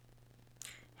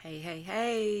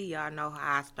Hey, y'all know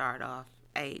how I start off.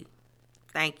 Hey,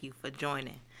 thank you for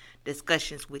joining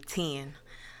Discussions with 10.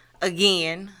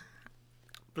 Again,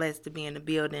 blessed to be in the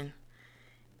building.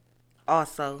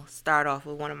 Also, start off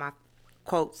with one of my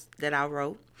quotes that I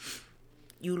wrote.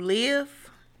 You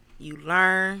live, you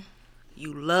learn,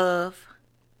 you love,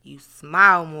 you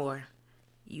smile more,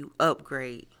 you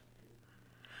upgrade.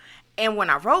 And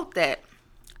when I wrote that,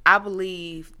 I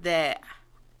believe that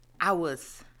I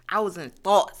was I was in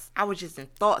thoughts. I was just in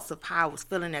thoughts of how I was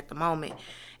feeling at the moment.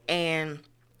 And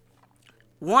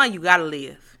one, you gotta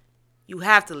live. You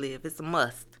have to live. It's a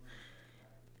must.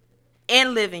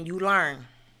 In living, you learn.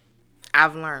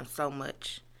 I've learned so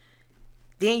much.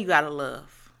 Then you gotta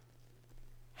love.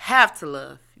 Have to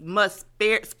love. You must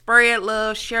spread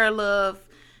love, share love,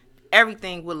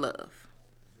 everything with love.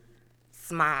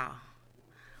 Smile.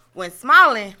 When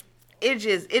smiling,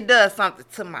 it does something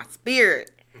to my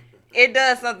spirit. It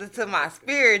does something to my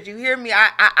spirit. You hear me?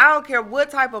 I don't care what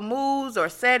type of moods or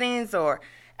settings or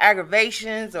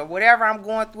aggravations or whatever I'm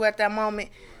going through at that moment.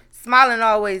 Smiling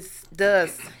always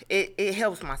does. It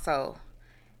helps my soul.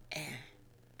 And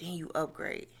then you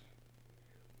upgrade.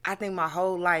 I think my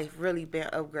whole life really been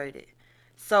upgraded.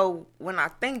 So when I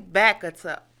think back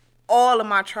to all of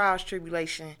my trials,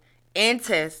 tribulation, and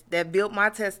tests that built my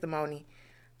testimony,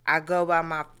 I go by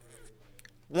my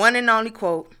one and only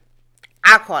quote.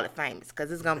 I call it famous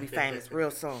because it's going to be famous real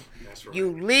soon. That's right.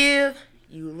 You live,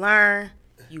 you learn,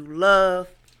 you love,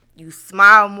 you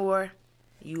smile more,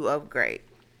 you upgrade.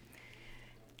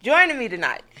 Joining me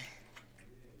tonight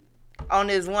on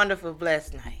this wonderful,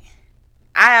 blessed night,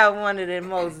 I have one of the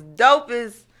most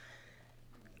dopest,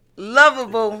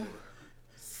 lovable,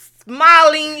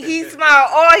 smiling. He smiled.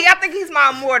 I think he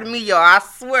smiled more than me, y'all. I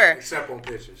swear. Except on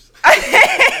pictures.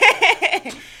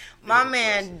 My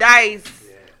man Dice,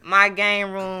 my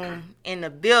game room in the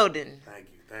building. Thank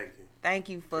you. Thank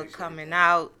you for Appreciate coming that.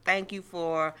 out. Thank you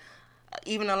for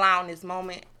even allowing this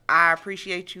moment. I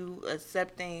appreciate you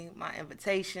accepting my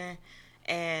invitation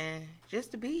and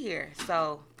just to be here.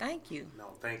 So, thank you.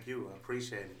 No, thank you. I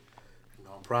appreciate it.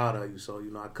 I'm proud of you. So,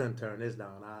 I couldn't turn this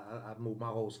down. I moved my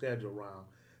whole schedule around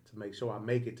to make sure I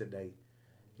make it today.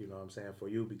 You know what I'm saying, for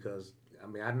you because,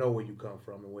 I know where you come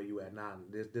from and where you at now.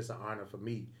 This is an honor for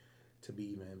me to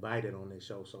be even invited on this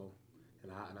show. So,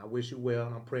 and I wish you well,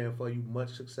 and I'm praying for you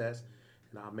much success.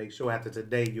 And I'll make sure after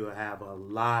today you'll have a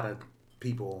lot of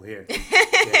people on here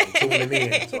tuning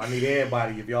in. So I need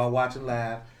everybody, if y'all watching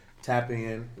live, tap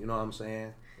in, you know what I'm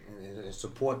saying, and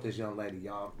support this young lady.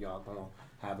 Y'all gonna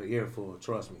have an earful,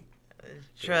 trust me.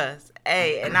 Trust.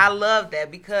 Hey, and I love that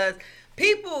because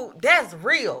people, that's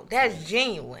real. That's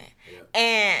genuine. Yeah.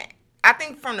 And I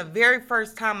think from the very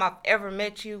first time I've ever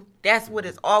met you, that's what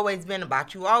it's always been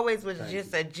about. You always was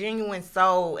just a genuine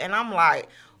soul. And I'm like,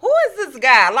 who is this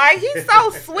guy? Like, he's so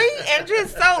sweet and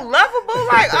just so lovable.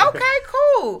 Like, okay,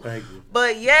 cool. Thank you.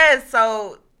 But yeah,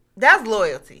 so that's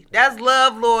loyalty. That's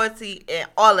love, loyalty, and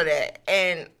all of that.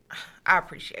 And I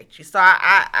appreciate you. So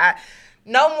I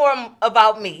no more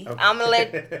about me. Okay. I'm going to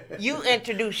let you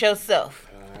introduce yourself.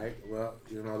 All right. Well,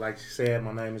 like you said,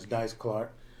 my name is Dice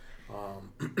Clark.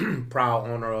 Proud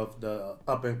owner of the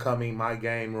up-and-coming My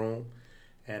Game Room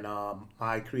and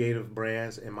My Creative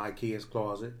Brands in My Kids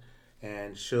Closet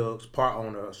and Shug's, part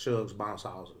owner of Shug's Bounce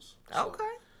Houses. So, Okay.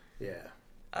 Yeah.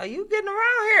 Oh, you getting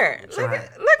around here. Look trying.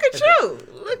 at you.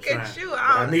 Look I'm at trying. you.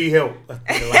 I need help.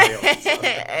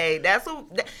 Hey, that's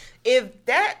what, if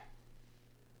that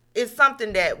is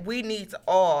something that we need to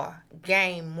all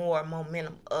gain more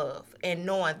momentum of, and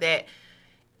knowing that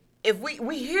if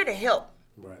we here to help,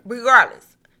 Right.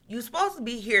 regardless, you're supposed to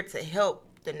be here to help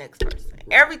the next person. Right.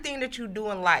 Everything that you do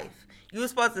in life, you're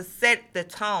supposed to set the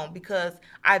tone because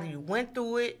either you went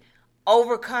through it,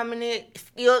 overcoming it,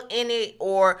 still in it,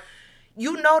 or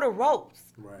you know the ropes.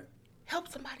 Right. Help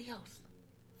somebody else.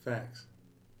 Facts.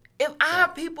 If our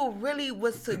people really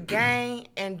was to gang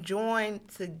and join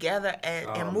together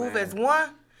and move as one,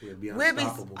 we'd be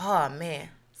unstoppable. Oh man,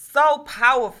 so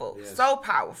powerful, Yes. so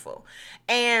powerful.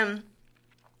 And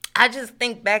I just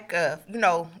think back of,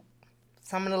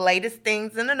 some of the latest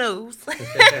things in the news.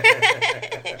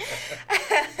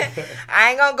 I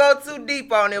ain't gonna go too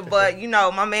deep on it, but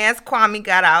my man's Kwame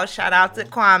got out. Shout out to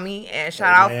Kwame and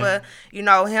shout out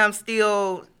for, him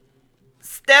still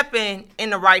stepping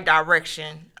in the right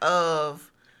direction of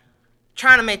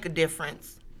trying to make a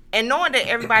difference. And knowing that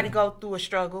everybody go through a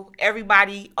struggle,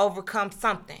 everybody overcomes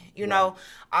something, know.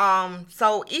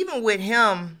 So even with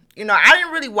him, I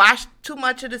didn't really watch too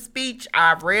much of the speech.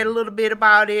 I've read a little bit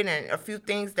about it and a few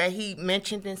things that he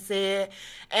mentioned and said.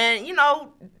 And,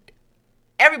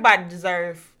 everybody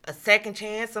deserves a second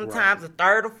chance, sometimes a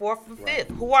third or fourth or fifth.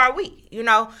 Who are we?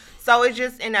 So it's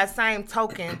just in that same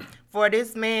token for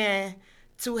this man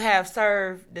to have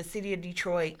served the city of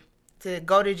Detroit, to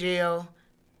go to jail,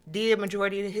 did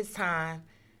majority of his time,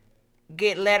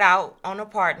 get let out on a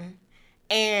pardon,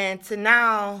 and to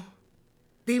now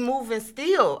be moving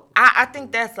still. I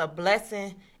think that's a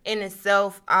blessing in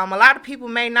itself. A lot of people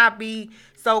may not be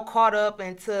so caught up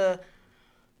into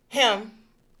him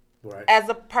as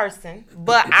a person,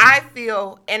 but I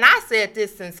feel, and I said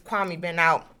this since Kwame been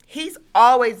out, he's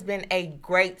always been a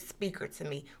great speaker to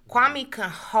me. Kwame can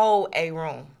hold a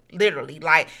room, literally.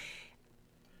 Like,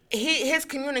 his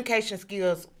communication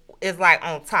skills is like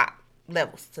on top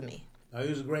levels to me. He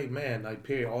was a great man, like,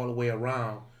 period, all the way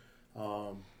around.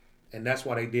 And that's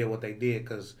why they did what they did,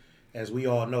 because as we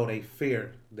all know, they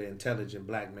feared the intelligent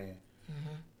black man.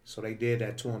 Mm-hmm. So they did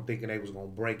that to him thinking they was going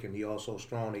to break him. He also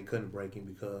strong, they couldn't break him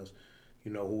because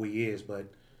you know who he is. But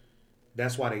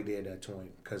that's why they did that to him,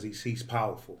 because he's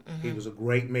powerful. Mm-hmm. He was a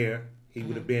great mayor. He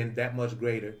would have been that much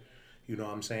greater, you know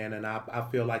what I'm saying? And I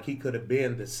feel like he could have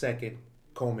been the second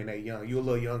Coleman A. Young. You're a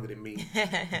little younger than me.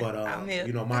 But,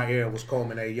 you know, my era was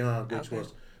Coleman A. Young, which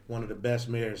was one of the best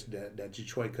mayors that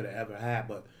Detroit could have ever had.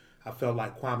 But I felt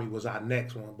like Kwame was our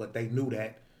next one, but they knew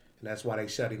that. And that's why they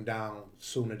shut him down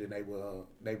sooner than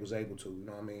they was able to, you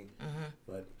know what I mean? Mm-hmm.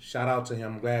 But shout out to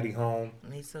him. I'm glad he home.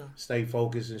 Me too. Stay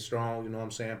focused and strong, you know what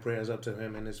I'm saying? Prayers up to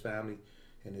him and his family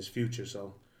and his future.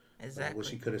 So exactly. I wish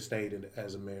he could have stayed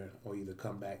as a mayor or either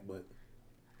come back, but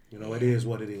you know, it is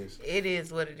what it is. It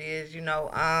is what it is, you know.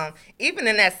 Even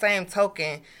in that same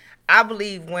token, I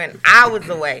believe when I was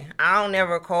away, I don't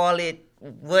ever call it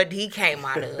what he came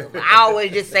out of. I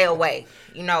always just say away.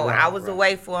 You know, I was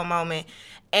away for a moment,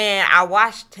 and I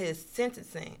watched his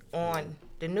sentencing on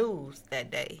the news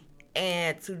that day.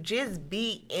 And to just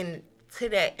be into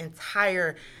that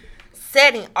entire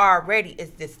setting already is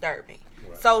disturbing.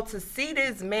 Right. So to see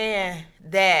this man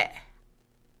that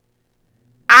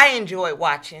I enjoyed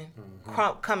watching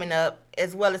coming up,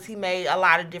 as well as he made a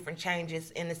lot of different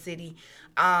changes in the city,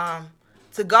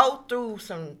 to go through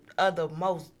some of the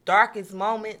most darkest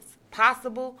moments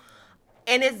possible,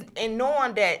 and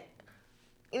knowing that,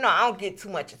 you know, I don't get too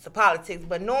much into politics,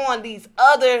 but knowing these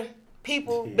other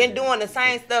people been doing the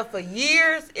same stuff for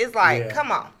years, it's like,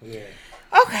 come on. Yeah.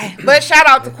 Okay, but shout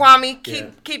out to Kwame.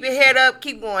 Keep your head up.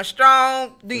 Keep going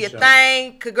strong. Do your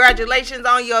thing. Congratulations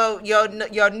on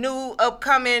your new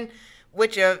upcoming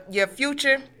with your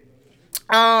future.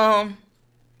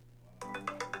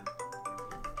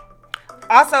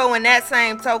 Also, in that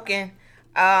same token,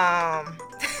 I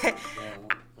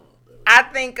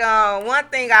think one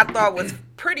thing I thought was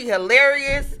pretty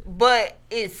hilarious, but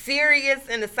it's serious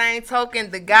in the same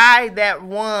token. The guy that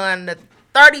won the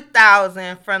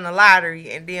 $30,000 from the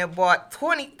lottery and then bought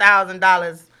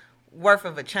 $20,000 worth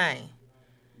of a chain.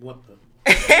 What the?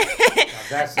 I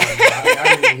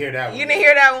didn't hear that one. You didn't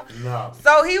hear that one? No.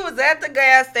 So he was at the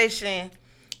gas station.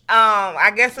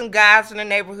 I guess some guys from the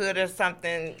neighborhood or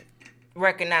something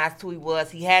recognized who he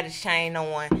was. He had his chain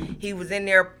on. He was in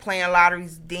there playing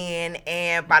lotteries then,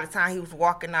 and by the time he was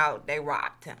walking out, they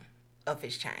robbed him of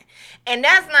his chain. And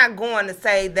that's not going to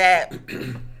say that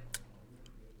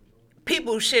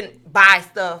people shouldn't buy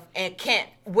stuff and can't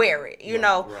wear it, you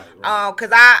know,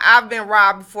 because I've been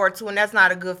robbed before too, and that's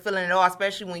not a good feeling at all,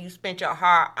 especially when you spent your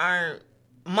hard-earned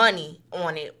money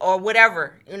on it or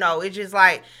whatever, you know. It's just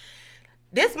like,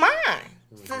 this mine.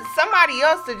 So somebody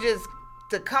else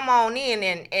to come on in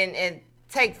and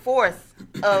take force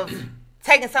of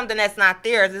taking something that's not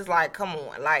theirs. It's like, come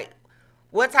on, like,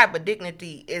 what type of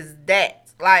dignity is that?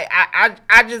 Like,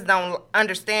 I just don't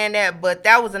understand that. But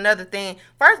that was another thing.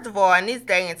 First of all, in this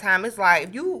day and time, it's like,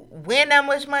 if you win that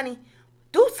much money,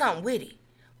 do something with it.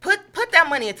 Put that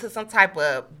money into some type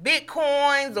of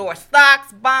Bitcoins or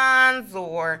stocks, bonds,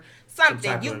 or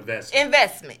something. Some type of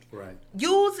investment. Right.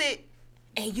 Use it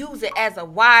and use it as a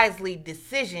wisely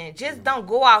decision. Just don't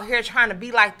go out here trying to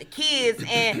be like the kids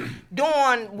and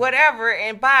doing whatever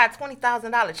and buy a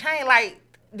 $20,000 chain. Like,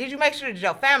 did you make sure that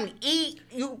your family eat?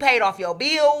 You paid off your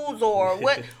bills, or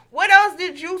what? What else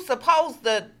did you suppose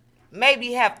to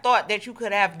maybe have thought that you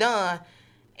could have done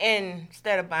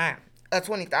instead of buying a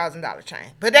 $20,000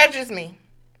 chain? But that's just me.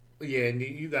 Yeah, and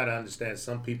you got to understand,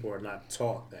 some people are not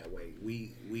taught that way.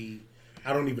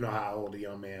 I don't even know how old the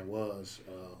young man was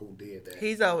who did that.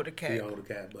 He's older cat.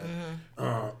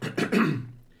 But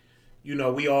you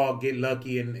know, we all get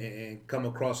lucky and come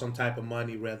across some type of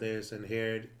money, whether it's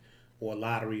inherited or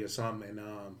lottery or something, and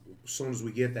as soon as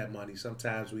we get that money,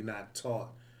 sometimes we're not taught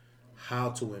how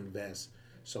to invest.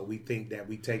 So we think that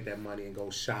we take that money and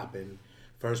go shopping.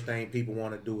 First thing people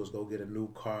want to do is go get a new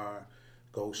car,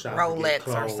 go shop Rolex and get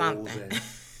or clothes something. and,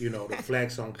 to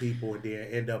flex on people and then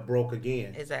end up broke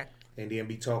again. Exactly. And then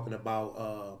be talking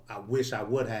about, I wish I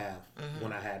would have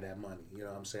when I had that money. You know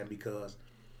what I'm saying? Because,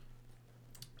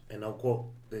 and don't quote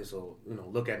this or,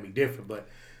 look at me different, but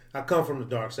I come from the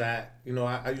dark side.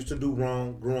 I used to do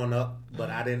wrong growing up, but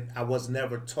I was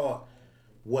never taught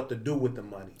what to do with the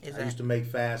money. Exactly. I used to make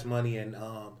fast money, and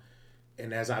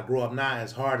as I grow up now,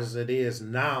 as hard as it is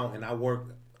now, and I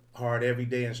work hard every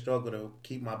day and struggle to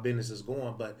keep my businesses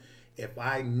going, but if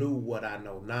I knew what I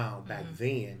know now back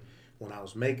then when I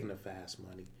was making the fast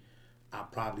money, I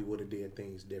probably would have did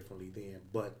things differently then.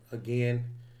 But again,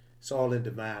 it's all in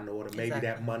divine order. Maybe Exactly.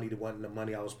 that money wasn't the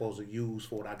money I was supposed to use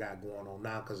for what I got going on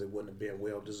now, because it wouldn't have been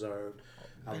well deserved.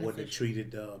 I wouldn't have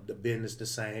treated the business the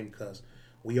same, because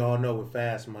we all know with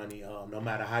fast money, no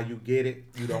matter how you get it,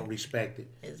 you don't respect it.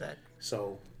 Exactly.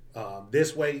 So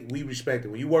this way, we respect it.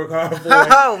 When you work hard for it,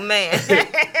 Oh man.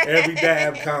 every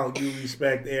dime count. You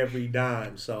respect every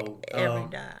dime. So Every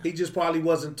dime. he just probably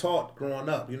wasn't taught growing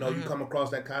up. You come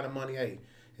across that kind of money, hey,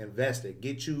 invest it.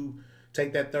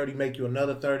 Take that 30, make you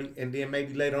another 30, and then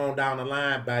maybe later on down the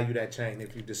line, buy you that chain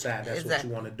if you decide that's what you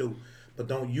want to do. But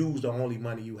don't use the only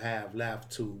money you have left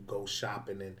to go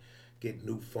shopping and get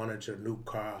new furniture, new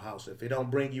car, house. If it don't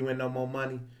bring you in no more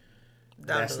money,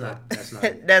 that's not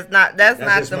it. That's not That's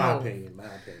the my move. opinion.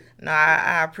 No,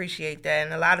 I appreciate that,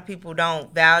 and a lot of people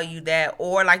don't value that,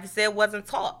 or like you said, wasn't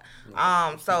taught.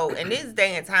 So in this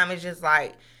day and time, it's just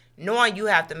like knowing you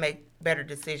have to make better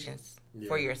decisions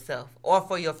for yourself or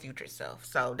for your future self.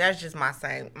 So that's just my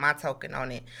token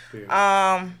on it.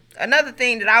 Yeah. Another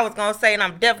thing that I was gonna say, and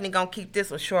I'm definitely gonna keep this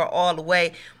one short all the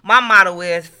way. My motto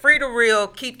is free the real,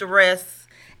 keep the rest.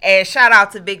 And shout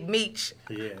out to Big Meech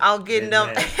on getting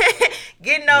them,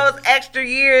 getting those extra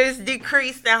years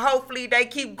decreased, and hopefully they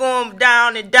keep going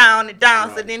down and down and down.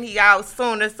 Right. So then he out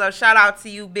sooner. So shout out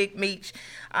to you, Big Meech.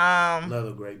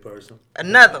 Another great person.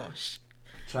 Another one.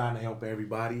 Trying to help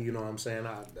everybody, you know what I'm saying?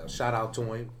 Shout out to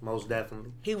him, most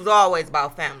definitely. He was always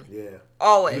about family. Yeah.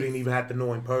 Always. You didn't even have to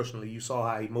know him personally. You saw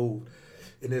how he moved.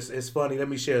 And it's funny. Let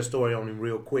me share a story on him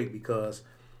real quick, because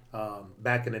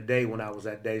back in the day when I was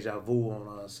at Deja Vu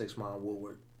on 6 Mile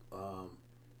Woodward,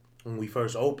 when we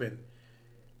first opened,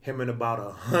 him and about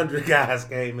 100 guys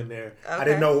came in there. Okay. I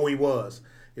didn't know who he was.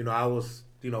 I was,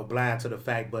 blind to the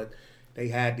fact, but they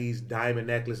had these diamond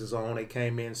necklaces on. They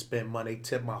came in, spent money. They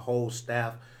tipped my whole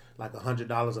staff like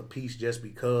 $100 a piece just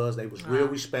because. They was real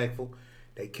respectful.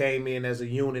 They came in as a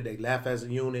unit. They left as a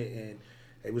unit, and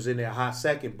they was in there a hot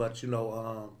second. But,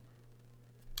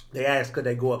 they asked could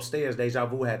they go upstairs. Deja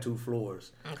Vu had 2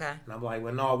 floors. Okay. And I'm like,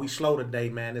 well, no, we slow today,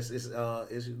 man. It's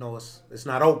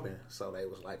not open. So they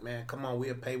was like, man, come on,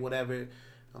 we'll pay whatever.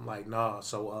 I'm like, nah.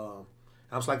 So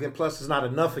I was like, and plus it's not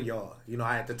enough of y'all.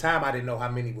 At the time I didn't know how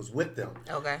many was with them.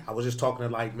 Okay. I was just talking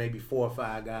to like maybe 4 or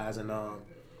 5 guys, and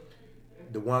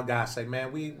the one guy said,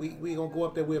 man, we gonna go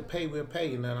up there, we'll pay.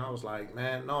 And then I was like,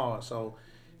 man, no. So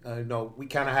we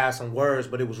kind of had some words,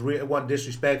 but it wasn't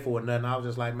disrespectful or nothing. I was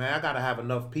just like, man, I gotta have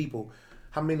enough people.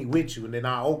 How many with you? And then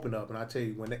I open up and I tell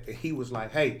you, when he was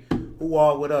like, hey, who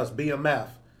all with us? BMF.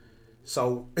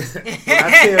 So when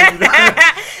I tell you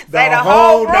the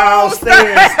whole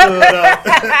downstairs stood up.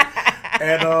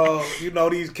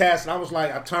 And these cats, and I was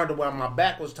like, I turned around, my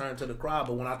back was turned to the crowd,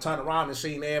 but when I turned around and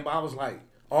seen everybody, I was like,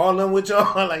 all of them with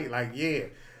y'all? like yeah.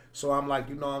 So I'm like,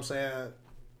 what I'm saying?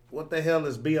 What the hell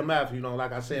is BMF?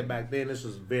 Like I said back then, this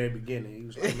was the very beginning. He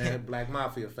was like, man, Black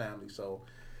Mafia family. So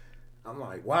I'm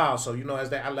like, wow. So,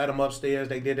 as I let them upstairs,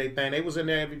 they did their thing. They was in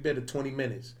there every bit of 20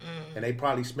 minutes. And they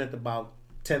probably spent about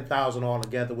 $10,000 all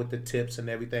together with the tips and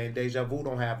everything. Deja Vu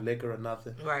don't have liquor or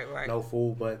nothing. Right. No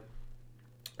food, but...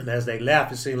 And as they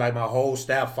left, it seemed like my whole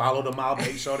staff followed them out,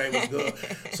 made sure they was good.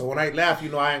 So when they left,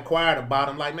 I inquired about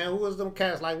them, like, man, who was them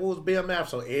cats? Like, who was BMF?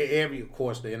 So of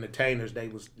course, the entertainers, they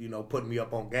was, putting me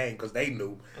up on game because they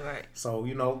knew. Right. So,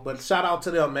 but shout out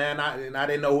to them, man. I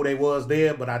didn't know who they was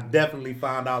then, but I definitely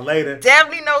found out later.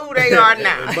 Definitely know who they are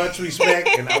now. And much respect,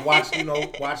 and I watched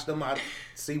them. I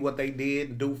see what they did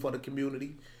and do for the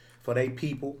community. For they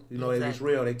people, it was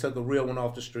real. They took a real one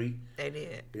off the street. They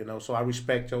did. So I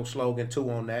respect your slogan too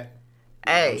on that.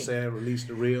 Hey. You know what I'm saying? Release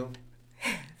the real.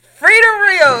 Free the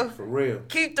real. For real.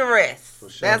 Keep the rest.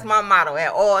 For sure. That's my motto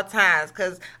at all times.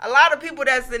 Because a lot of people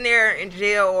that's in there in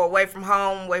jail or away from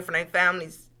home, away from their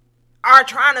families, are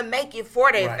trying to make it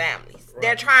for their families. Right.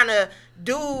 They're trying to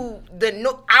do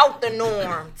out the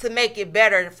norm to make it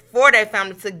better for their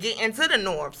family to get into the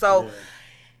norm. So... Yeah.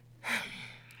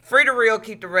 Free the real,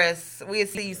 keep the rest. We'll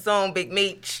see you soon, Big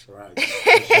Meech. Right.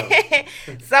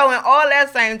 So in all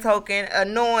that same token,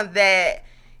 knowing that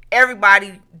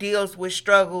everybody deals with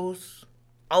struggles,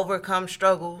 overcome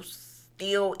struggles,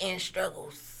 still in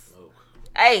struggles.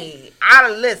 Hey, I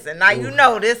listen. Now you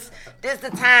know this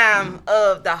the time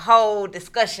of the whole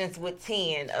discussions with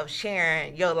 10 of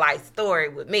sharing your life story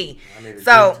with me.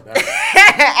 So,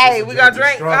 hey, we gonna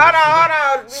drink. Hold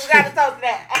on. We gotta talk to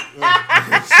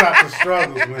that. Shot the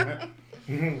struggles,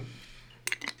 man.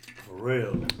 For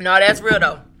real. No, that's real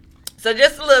though. So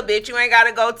just a little bit. You ain't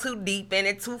gotta go too deep in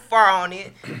it, too far on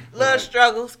it. Little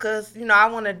struggles, cause I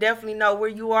want to definitely know where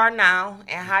you are now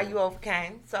and how you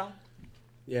overcame. So.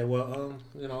 Yeah, well,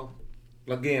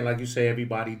 again, like you say,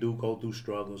 everybody do go through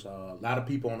struggles. A lot of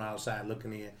people on the outside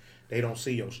looking in, they don't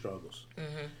see your struggles.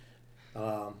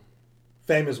 Mm-hmm.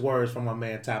 Famous words from my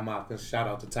man Ty Hopkins. Shout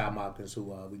out to Ty Hopkins,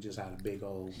 who we just had a big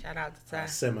old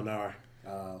seminar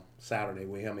Saturday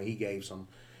with him, and he gave some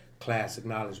classic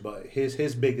knowledge. But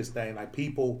his biggest thing, like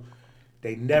people,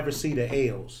 they never see the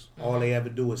L's. Mm-hmm. All they ever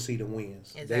do is see the wins.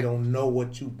 Exactly. They don't know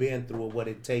what you've been through or what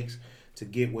it takes to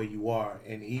get where you are.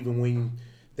 And even when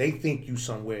they think you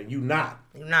somewhere, you're not.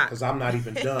 You're not. Because I'm not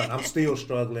even done. I'm still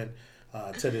struggling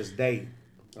to this day.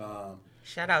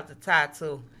 Shout out to Ty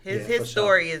too. His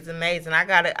story is amazing. I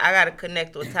gotta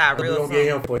connect with Ty real soon. We're gonna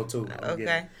get him for it too.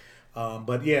 Okay.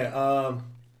 But yeah,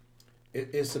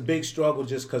 it's a big struggle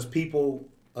just because people,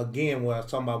 again, what I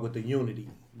was talking about with the unity,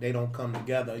 they don't come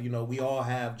together. We all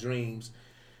have dreams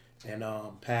and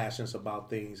passions about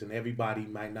things, and everybody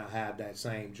might not have that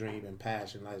same dream and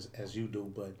passion as you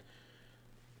do, but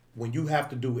when you have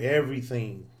to do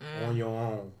everything on your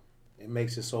own, it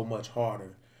makes it so much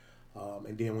harder.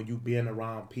 And then when you being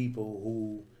around people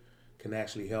who can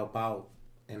actually help out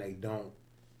and they don't,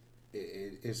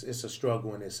 it's a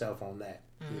struggle in itself on that,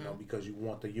 because you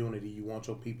want the unity, you want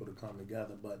your people to come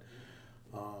together. But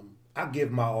I give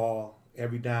my all.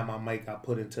 Every dime I make, I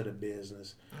put into the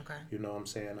business. Okay. You know what I'm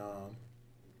saying?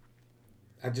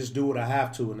 I just do what I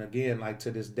have to. And again, like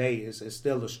to this day, it's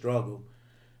still a struggle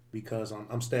because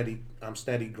I'm steady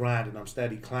grinding, I'm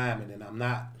steady climbing, and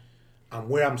I'm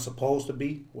where I'm supposed to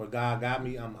be, where God got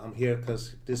me. I'm here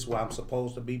because this is where I'm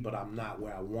supposed to be, but I'm not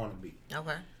where I want to be.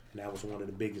 Okay. And that was one of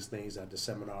the biggest things at the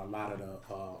seminar. A lot of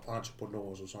the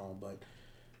entrepreneurs was on, but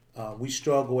we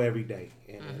struggle every day,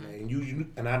 and you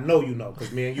and I know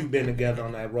because me and you've been together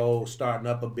on that road, starting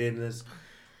up a business.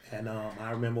 And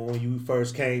I remember when you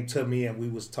first came to me, and we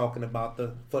was talking about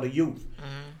for the youth.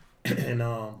 And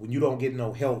when you don't get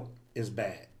no help, it's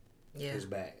bad. Yeah, it's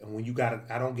bad. And when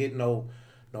I don't get no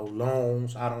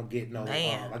loans. I don't get no.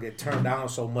 I get turned down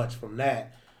so much from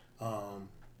that.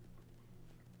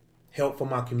 Help from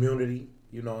my community.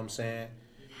 You know what I'm saying?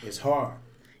 It's hard.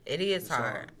 It is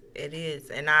hard. It is,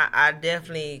 and I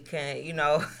definitely can,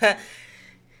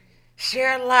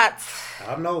 share lots.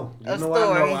 I know. I know.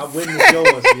 I witnessed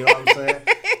yours. You know what I'm saying?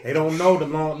 They don't know the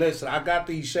long. Listen, I got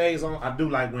these shades on. I do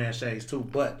like wearing shades too,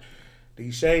 but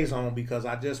these shades on because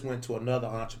I just went to another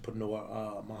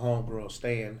entrepreneur, my homegirl,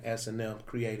 Stan S&M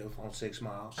Creative on 6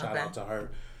 Mile. Shout out to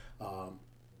her.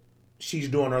 She's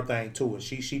doing her thing too, and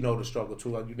she know the struggle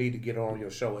too. You need to get her on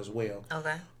your show as well.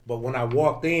 Okay. But when I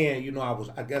walked in,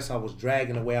 I guess I was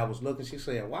dragging the way I was looking. She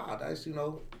said, "Wow, that's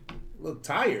look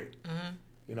tired."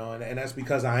 Mm-hmm. And that's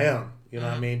because I am. You know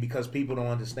what I mean? Because people don't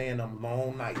understand them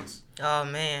long nights. Oh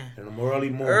man. And them early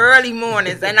mornings. Early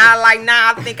mornings, and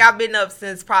I think I've been up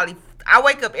since probably. I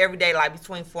wake up every day like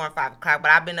between 4 and 5 o'clock,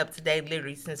 but I've been up today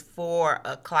literally since 4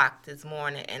 o'clock this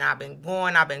morning, and I've been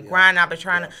grinding, I've been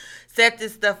trying to set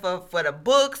this stuff up for the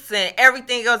books and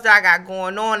everything else that I got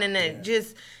going on, and it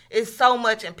just it's so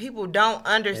much, and people don't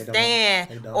understand,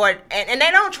 they don't. And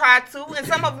they don't try to, and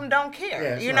some of them don't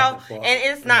care, and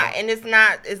it's not, and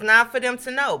it's not for them to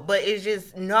know, but it's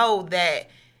just know that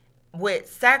with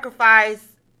sacrifice,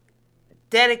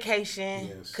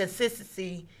 dedication,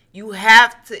 consistency. You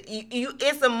have to.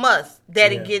 It's a must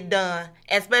that it get done,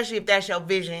 especially if that's your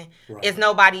vision. Right. It's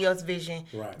nobody else's vision.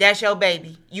 Right. That's your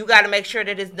baby. You got to make sure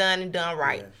that it's done and done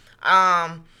right.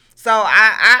 Yeah. So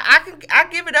I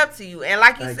give it up to you. And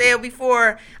like you said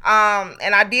before,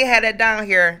 and I did have that down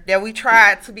here that we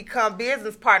tried to become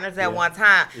business partners at one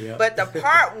time. Yeah. But the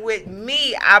part with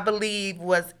me, I believe,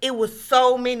 was it was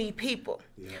so many people.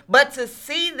 Yeah. But to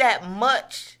see that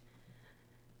much,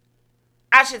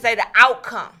 I should say the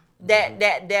outcome.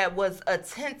 That was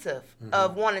attentive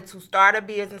of wanting to start a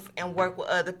business and work with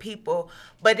other people.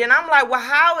 But then I'm like, well,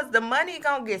 how is the money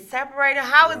going to get separated?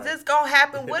 How is this going to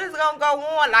happen? What is going to go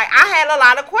on? Like, I had a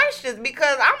lot of questions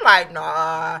because I'm like,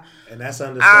 nah. And that's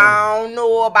understandable. I don't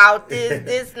know about this.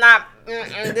 This not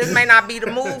this may not be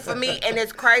the move for me. And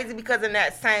it's crazy because in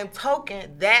that same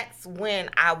token, that's when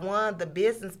I won the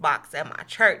business box at my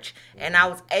church. And I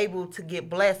was able to get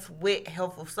blessed with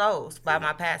Helpful Souls by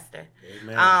my pastor.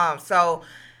 Amen. So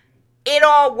it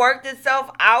all worked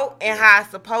itself out and how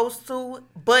it's supposed to,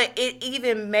 but it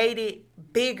even made it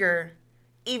bigger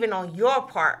even on your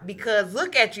part, because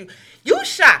look at you. You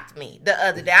shocked me the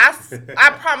other day. I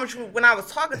promise you, when I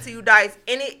was talking to you, Dice,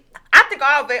 and I think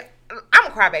all of it, I'm a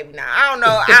crybaby now. I don't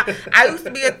know. I used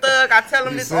to be a thug. I tell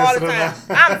them this all the time.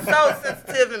 I'm so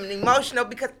sensitive and emotional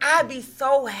because I be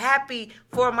so happy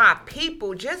for my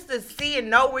people just to see and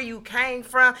know where you came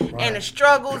from and the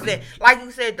struggles and, like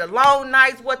you said, the long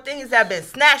nights, what things have been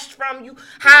snatched from you,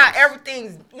 how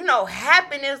everything's,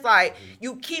 happiness. Like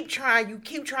you keep trying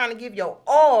to give your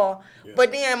all,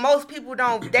 but then most people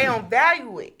don't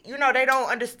value it. They don't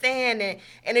understand it,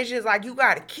 and it's just like you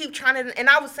got to keep trying to. And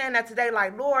I was saying that today,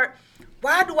 like, Lord,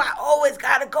 why do I always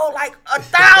gotta go like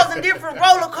 1,000 different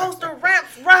roller coaster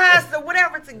ramps, rides, or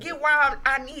whatever to get where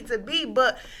I need to be?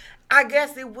 But I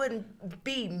guess it wouldn't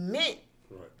be meant,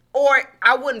 or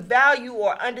I wouldn't value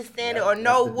or understand it or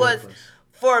know what's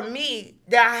for me,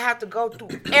 that I have to go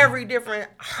through every different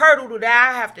hurdle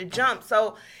that I have to jump.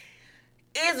 So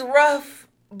it's rough,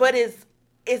 but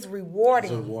it's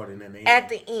rewarding. It's rewarding at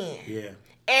the end. Yeah.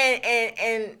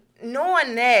 And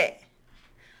knowing that,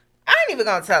 I ain't even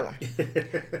gonna tell him.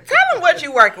 Tell him what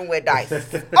you working with, Dice.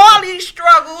 All these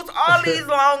struggles, all these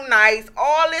long nights,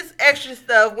 all this extra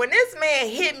stuff. When this man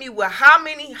hit me with how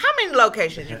many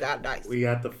locations you got, Dice? We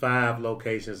got the 5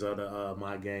 locations of the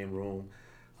My Game Room.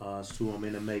 2 of them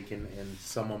in the making, and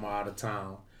some of them are out of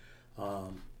town.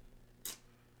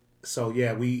 So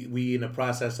yeah, we in the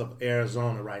process of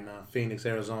Arizona right now, Phoenix,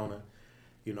 Arizona.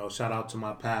 Shout out to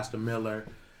my Pastor Miller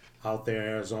out there in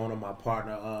Arizona, my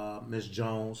partner, Miss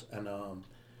Jones. And,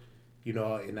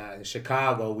 in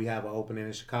Chicago, we have an opening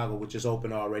in Chicago, which is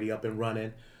open already, up and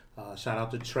running. Shout out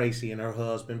to Tracy and her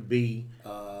husband, B,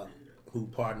 who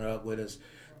partner up with us.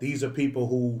 These are people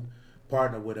who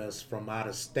partner with us from out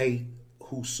of state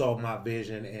who saw my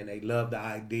vision and they loved the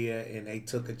idea and they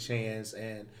took a chance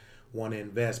and want to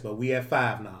invest. But we have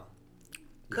 5 now.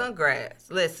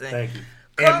 Congrats. Listen. Thank you.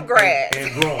 Congrats.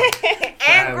 And growing.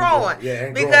 And growing. Yeah,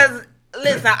 and because, growing.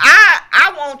 Listen,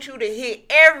 I want you to hit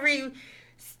every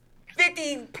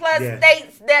 50 plus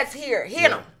states that's here.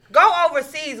 Hit them. Go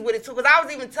overseas with it, too, because I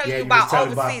was even telling you about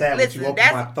overseas. Listen,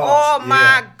 that's all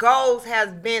my goals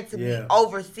has been to be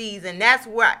overseas, and that's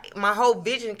where my whole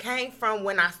vision came from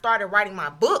when I started writing my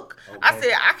book. Okay. I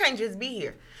said, I can't just be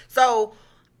here. So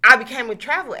I became a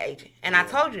travel agent, and I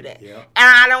told you that. Yeah. And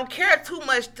I don't care too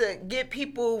much to get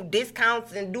people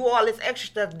discounts and do all this extra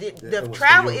stuff. The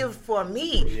travel is for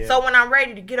me. Yeah. So when I'm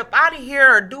ready to get up out of here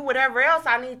or do whatever else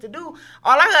I need to do,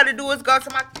 all I got to do is go to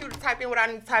my computer, type in what I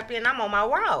need to type in, and I'm on my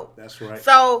road. That's right.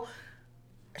 So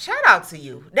shout out to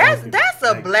you. That's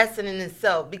a blessing in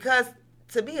itself, because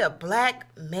to be a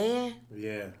black man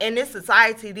in this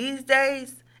society these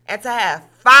days and to have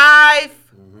 5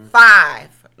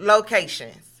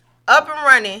 locations up and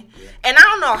running, and I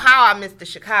don't know how I missed the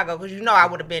Chicago, because I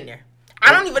would have been there.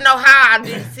 I don't even know how I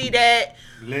didn't see that.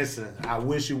 Listen, I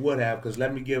wish you would have, because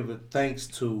let me give a thanks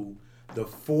to the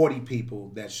 40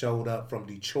 people that showed up from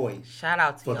Detroit. Shout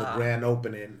out to for the grand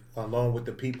opening, along with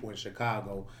the people in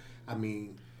Chicago. I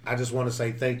mean, I just want to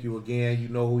say thank you again. You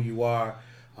know who you are.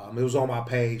 It was on my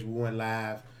page. We went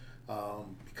live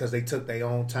because they took their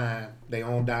own time, their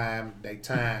own dime, their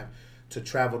time to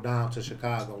travel down to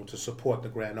Chicago to support the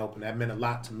grand opening. That meant a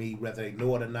lot to me, whether they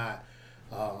knew it or not.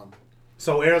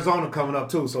 So Arizona coming up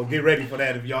too, so get ready for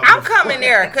that if y'all. I'm coming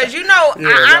there because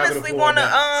I honestly want to.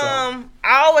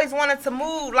 I always wanted to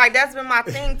move. Like, that's been my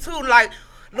thing too. Like,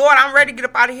 Lord, I'm ready to get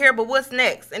up out of here, but what's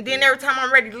next? And then every time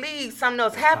I'm ready to leave, something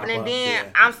else happening. Then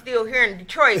I'm still here in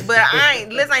Detroit. But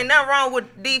ain't nothing wrong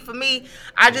with D for me.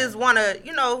 I just want to,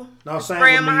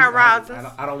 expand my horizons.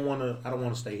 I don't want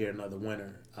to stay here another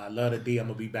winter. I love the D. I'm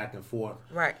gonna be back and forth.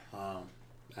 Right. I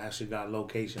actually got a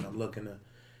location. I'm looking to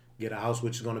get a house,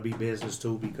 which is gonna be business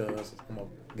too, because I'm gonna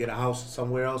get a house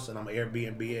somewhere else and I'm gonna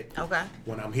Airbnb it. Okay.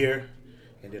 When I'm here,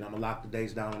 and then I'm gonna lock the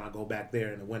days down when I go back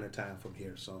there in the wintertime from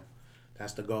here. So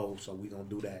that's the goal. So we gonna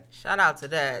do that. Shout out to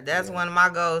that. That's one of my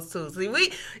goals too.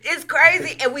 See, it's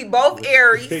crazy, and we both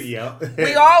Aries. Yeah.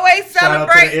 We always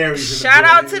celebrate. Shout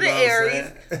out to the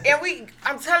Aries. And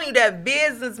I'm telling you, that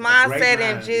business mindset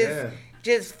and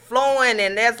just flowing,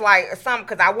 and that's like something,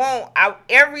 because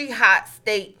every hot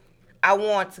state, I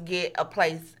want to get a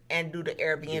place and do the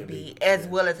Airbnb as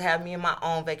well as have me in my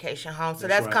own vacation home. So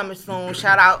that's coming soon.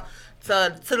 Shout out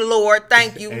to the Lord.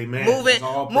 Thank you. Amen. Moving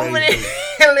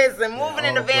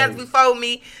in advance before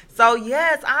me. So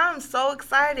yes, I'm so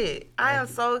excited. I am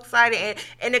so excited,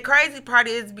 and the crazy part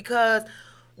is because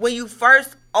when you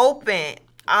first open.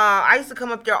 I used to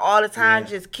come up there all the time,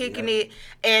 just kicking it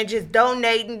and just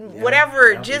donating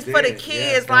whatever, just for the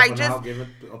kids, like just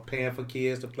paying for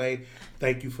kids to play.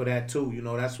 Thank you for that too. You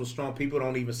know, that's what's strong. People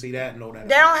don't even see that and know that.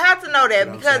 They don't have to know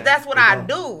that because that's what I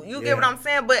do. You get what I'm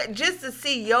saying? But just to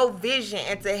see your vision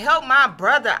and to help my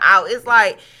brother out, it's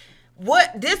like,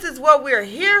 this is what we're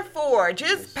here for.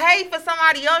 Just pay for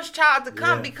somebody else's child to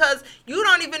come because you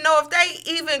don't even know if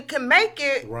they even can make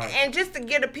it. Right. And just to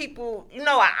get the people, an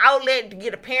outlet, to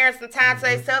get the parents some time to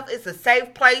themselves. It's a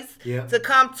safe place to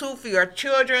come to for your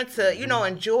children to,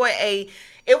 enjoy a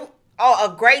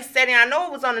great setting. I know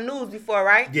it was on the news before,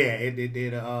 right? Yeah, it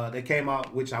did. They came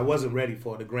out, which I wasn't ready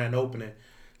for, the grand opening.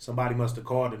 Somebody must have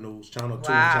called the news, Channel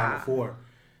 2 and Channel 4.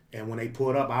 And when they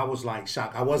pulled up, I was like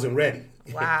shocked. I wasn't ready.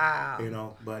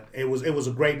 Wow. But it was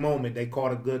a great moment. They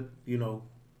caught a good,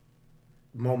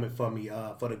 moment for me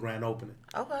for the grand opening.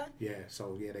 Okay. Yeah,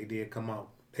 so they did come out.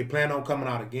 They plan on coming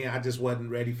out again. I just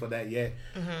wasn't ready for that yet.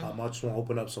 I just want to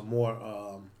open up some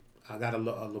more. I got a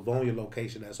Livonia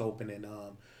location that's open, and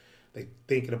they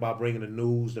thinking about bringing the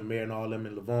news, the mayor, and all them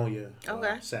in Livonia.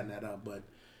 Okay. Setting that up, but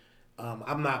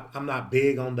I'm not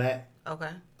big on that.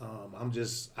 Okay.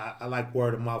 I like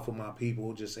word of mouth for my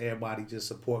people. Just everybody just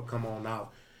support, come on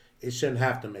out. It shouldn't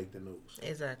have to make the news.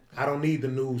 Exactly. I don't need the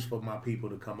news for my people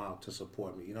to come out to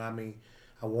support me. You know what I mean?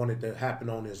 I want it to happen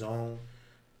on its own.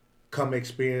 Come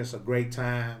experience a great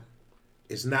time.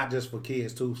 It's not just for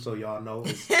kids too, so y'all know.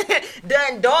 The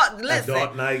adult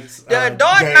nights. The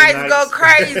adult nights go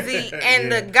crazy, and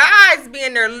the guys be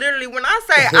in there literally. When I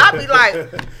say, I be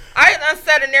like, I done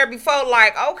sat in there before,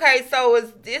 like, okay, so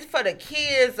is this for the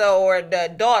kids or the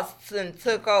adults and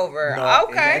took over? No,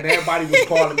 okay. And everybody was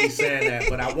calling me saying that,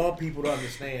 but I want people to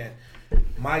understand,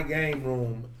 my game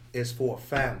room is for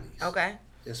families. Okay.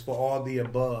 It's for all the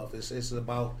above. It's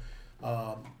about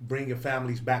bringing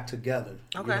families back together.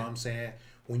 Okay. You know what I'm saying?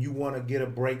 When you want to get a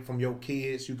break from your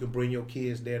kids, you can bring your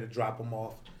kids there to drop them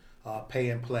off, pay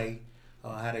and play,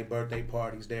 have their birthday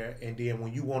parties there. And then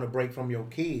when you want to break from your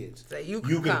kids, so you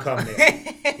can come there.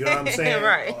 You know what I'm saying?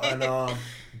 Right. And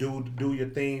do your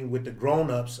thing with the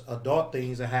grown-ups, adult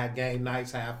things, and have game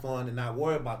nights, have fun, and not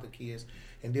worry about the kids.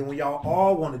 And then when y'all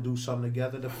all want to do something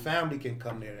together, the family can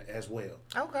come there as well.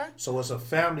 Okay. So it's a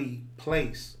family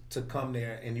place to come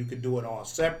there, and you can do it all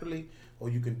separately or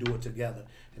you can do it together.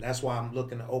 And that's why I'm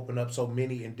looking to open up so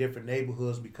many in different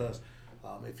neighborhoods, because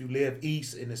if you live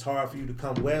east and it's hard for you to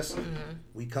come west,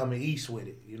 we coming east with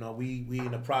it. You know, we in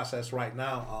the process right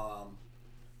now,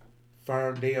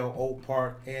 Ferndale, Oak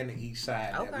Park, and the east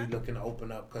side that we looking to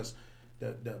open up, because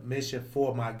the mission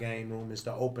for my game room is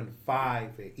to open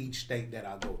 5 in each state that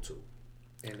I go to,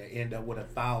 and to end up with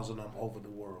 1,000 of them over the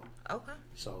world. Okay.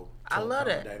 So I love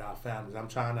it. Accommodate our families. I'm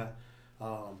trying to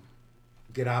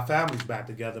get our families back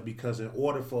together, because in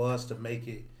order for us to make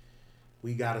it,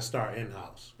 we got to start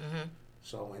in-house.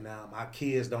 So, and my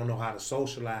kids don't know how to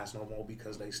socialize no more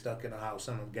because they stuck in the house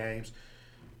in them games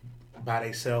by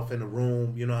themselves in the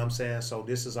room. You know what I'm saying? So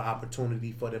this is an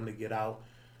opportunity for them to get out.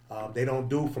 They don't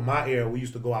do, from my era, we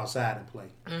used to go outside and play.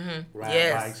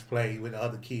 Ride bikes, play with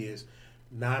other kids.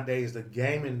 Nowadays, the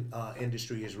gaming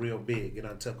industry is real big. It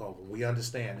done took over. We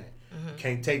understand that.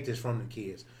 Can't take this from the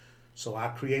kids. So I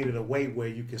created a way where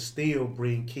you can still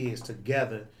bring kids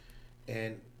together.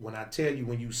 And when I tell you,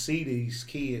 when you see these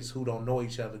kids who don't know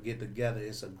each other get together,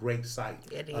 it's a great sight.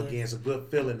 Again, it's a good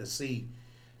feeling to see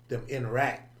them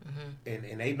interact.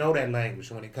 And they know that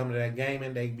language. When they come to that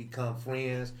gaming, they become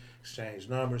friends, exchange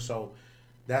numbers. So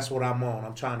that's what I'm on.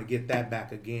 I'm trying to get that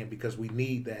back again, because we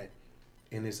need that.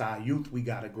 And it's our youth we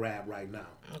got to grab right now.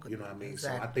 You know what I mean?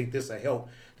 Exactly. So I think this will help.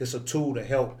 This a tool to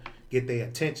help get their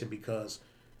attention, because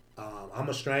I'm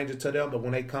a stranger to them, but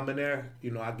when they come in there,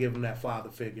 I give them that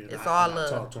father figure. It's all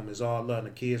love. I talk to them. It's all love. And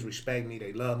the kids respect me.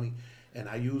 They love me. And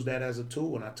I use that as a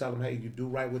tool. And I tell them, hey, you do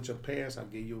right with your parents, I'll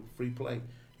give you free play.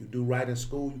 You do right in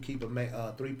school, you keep a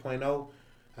 3.0,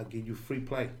 I'll give you free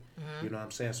play. You know what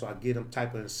I'm saying? So I give them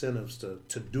type of incentives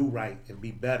to do right and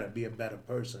be better, be a better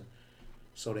person.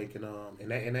 So they can, and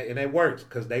it works,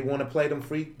 because they want to play them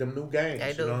new games.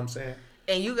 They do. You know what I'm saying?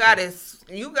 And you got it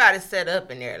set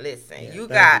up in there. Listen, you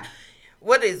got,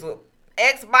 what is it?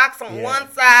 Xbox on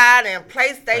one side and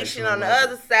PlayStation on the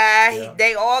other side. Yeah.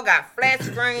 They all got flat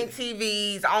screen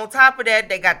TVs. On top of that,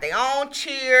 they got their own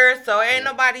chairs, so ain't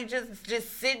nobody just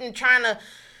sitting trying to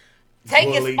take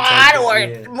his spot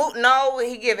move. No,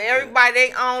 he give everybody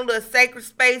their own little sacred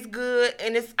space. Good,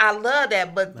 and I love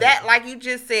that. But that, like you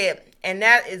just said, And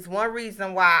that is one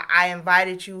reason why I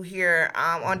invited you here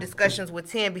on Discussions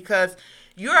with 10, because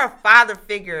you're a father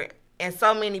figure in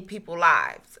so many people's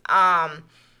lives. I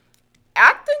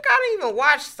think I even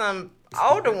watched some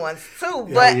older ones too,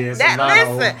 but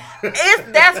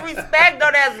that's respect though,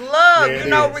 that's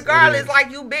love, regardless, like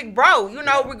you big bro,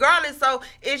 regardless. So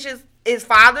it's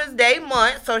Father's Day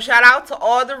month, so shout out to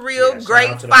all the real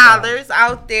great fathers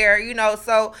out there,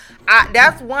 so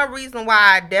that's one reason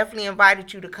why I definitely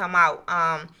invited you to come out,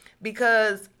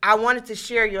 because I wanted to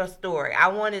share your story. I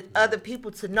wanted other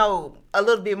people to know a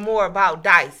little bit more about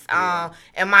Dice,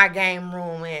 and my game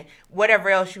room and whatever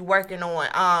else you're working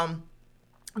on,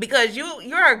 because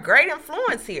you're a great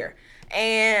influence here,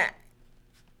 and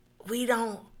we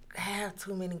don't have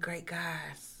too many great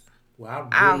guys. Well,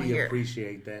 I really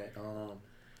appreciate that.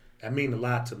 That means a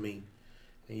lot to me.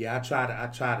 And yeah, I try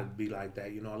to be like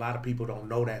that. A lot of people don't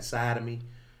know that side of me.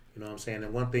 You know what I'm saying?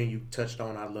 And one thing you touched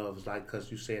on I love is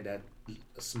because you said that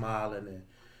smiling and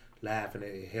laughing,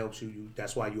 it helps you.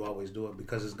 That's why you always do it,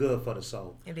 because it's good for the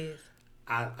soul. It is.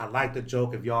 I like the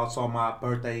joke. If y'all saw my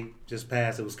birthday just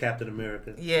passed, it was Captain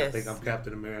America. Yes. I think I'm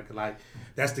Captain America. Like,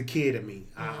 that's the kid in me.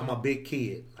 I'm a big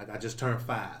kid. Like, I just turned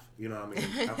 5. You know what I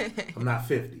mean? I'm not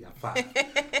 50. I'm 5.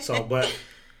 So, but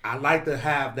I like to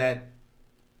have that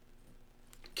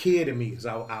kid in me, because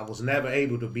I was never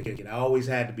able to be a kid. I always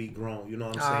had to be grown. You know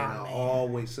what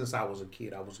I'm saying? Since I was a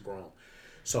kid, I was grown.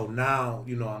 So now,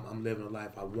 I'm living a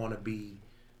life. I want to be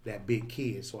that big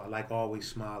kid. So I like always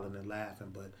smiling and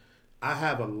laughing. But I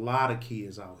have a lot of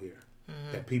kids out here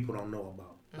that people don't know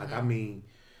about. Like,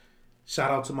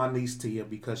 shout out to my niece Tia,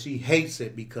 because she hates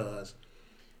it, because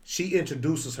she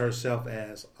introduces herself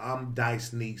as, I'm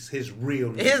Dice niece, his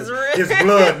real niece, his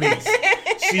blood niece.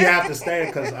 She have to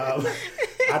stand, because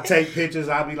I take pictures.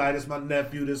 I be like, this my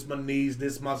nephew, this my niece,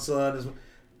 this my son.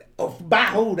 By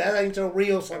who? That ain't your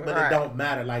real son. But it don't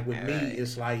matter. Like, with me,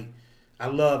 it's like, I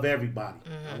love everybody.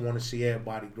 I want to see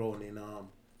everybody growing.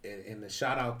 And a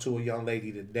shout out to a young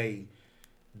lady today.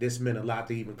 This meant a lot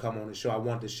to even come on the show. I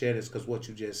wanted to share this because what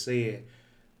you just said,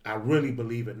 I really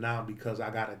believe it now, because I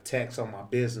got a text on my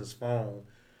business phone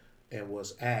and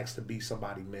was asked to be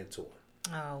somebody's mentor.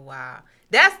 Oh, wow.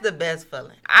 That's the best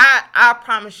feeling. I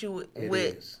promise you,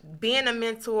 being a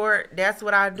mentor, that's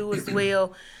what I do as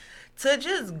well, to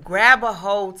just grab a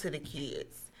hold to the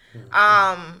kids.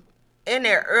 In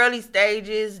their early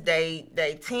stages,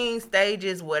 they teen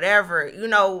stages, whatever,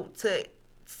 to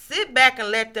sit back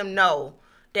and let them know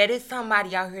that it's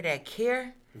somebody out here that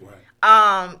care.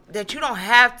 Right. That you don't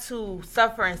have to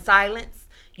suffer in silence.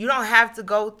 You don't have to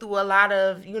go through a lot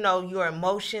of, your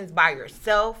emotions by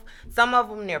yourself. Some of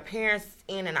them, their parents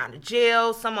in and out of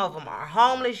jail. Some of them are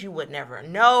homeless. You would never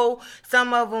know.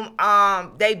 Some of them,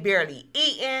 they barely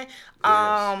eating.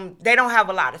 They don't have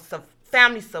a lot of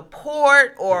family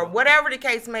support or whatever the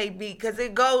case may be, because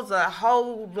it goes a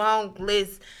whole long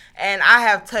list. And I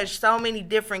have touched so many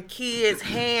different kids'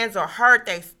 hands or heard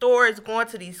their stories going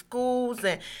to these schools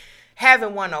and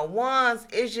having one-on-ones.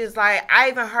 It's just like, I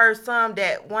even heard some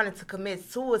that wanted to commit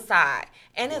suicide.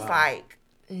 And it's like,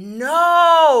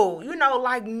 no,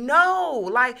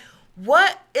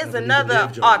 what is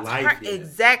another alternative?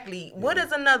 Exactly. Yeah. What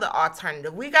is another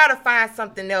alternative? We got to find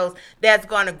something else that's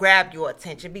going to grab your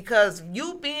attention, because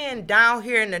you being down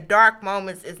here in the dark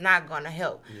moments is not going to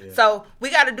help. Yeah. So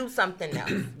we got to do something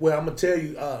else. Well, I'm going to tell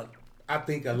you, I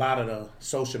think a lot of the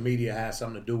social media has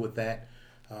something to do with that,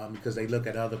 because they look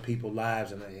at other people's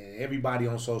lives, and everybody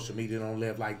on social media don't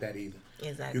live like that either.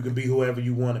 Exactly. You can be whoever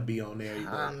you want to be on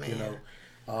there.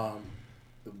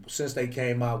 Since they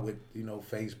came out with,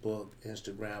 Facebook,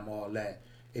 Instagram, all that,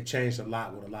 it changed a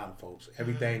lot with a lot of folks.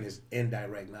 Everything is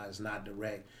indirect now. It's not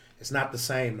direct. It's not the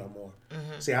same no more.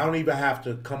 See, I don't even have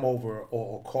to come over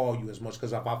or call you as much,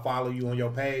 because if I follow you on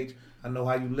your page, I know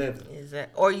how you live.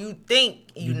 Or you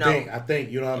think I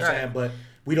think, you know what I'm saying? But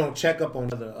we don't check up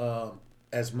on other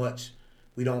as much.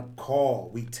 We don't call,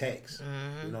 we text.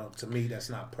 To me, that's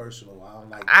not personal. I don't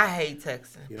like that. I hate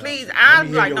texting. Please,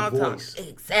 I'm like, don't talk.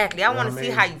 Exactly. I want to see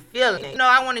how you feeling.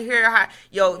 I want to hear how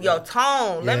your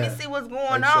tone. Let me see what's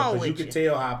going on with you. You can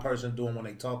tell how a person doing when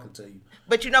they talking to you.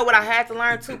 But you know what I had to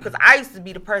learn too? Because I used to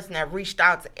be the person that reached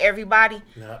out to everybody.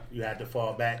 Yeah, you had to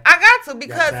fall back. I got to,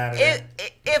 because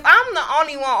if I'm the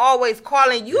only one always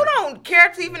calling, you don't care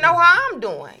to even know how I'm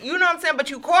doing. You know what I'm saying? But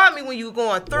you call me when you're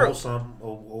going through. Or something,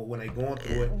 or when they going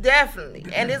through it. Definitely.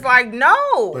 And it's like,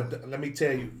 no. But let me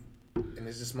tell you, and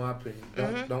this is my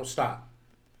opinion, don't stop.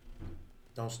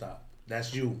 Don't stop.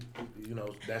 That's you.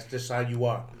 That's just how you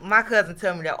are. My cousin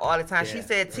tell me that all the time. She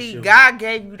said, T, God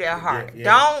gave you that heart.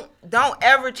 Don't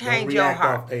ever change your heart. Don't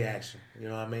react off pay action. You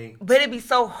know what I mean? But it be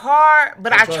so hard.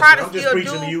 But I try to I'm still just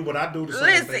preaching to you, but I do the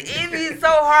same thing. Listen, it be so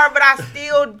hard, but I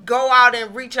still go out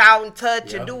and reach out and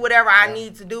touch and do whatever I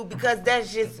need to do because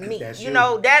that's just me. That's you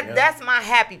know, that's my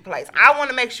happy place. I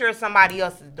want to make sure somebody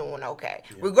else is doing okay.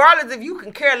 Regardless if you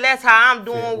can care less how I'm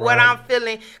doing, what I'm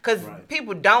feeling, because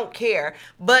people don't care.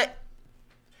 But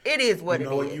it is what it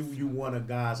is. You one of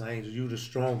God's angels. You the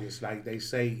strongest. Like they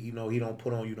say, you know, he don't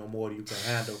put on you no more than you can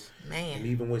handle. Man. And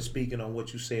even when speaking on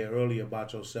what you said earlier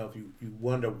about yourself, you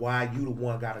wonder why you the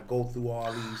one got to go through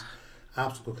all these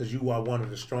obstacles because you are one of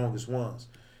the strongest ones.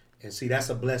 And see, that's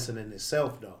a blessing in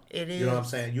itself, though. It is. You know what I'm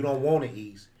saying? You don't want it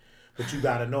easy. But you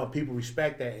got to know, people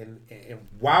respect that. And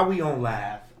while we on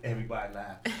live, everybody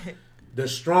live, the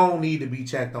strong need to be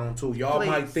checked on, too. Y'all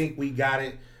might think we got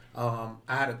it. I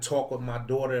had a talk with my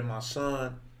daughter and my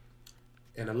son,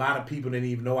 and a lot of people didn't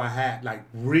even know I had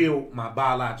like my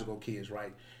biological kids,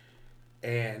 right?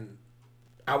 And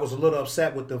I was a little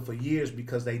upset with them for years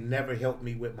because they never helped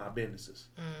me with my businesses.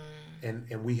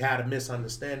 And we had a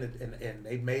misunderstanding, and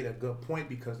they made a good point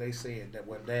because they said that,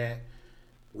 well, Dad,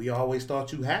 we always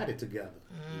thought you had it together.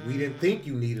 We didn't think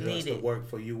you needed us to work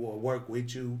for you or work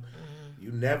with you.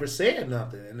 You never said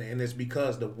nothing, and it's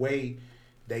because the way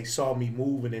they saw me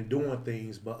moving and doing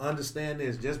things. But understand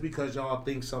this, just because y'all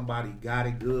think somebody got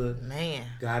it good,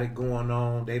 got it going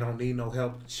on, they don't need no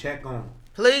help, check on them.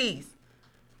 Please.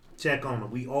 Check on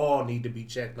them. We all need to be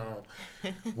checked on.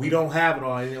 We don't have it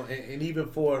all. You know, and even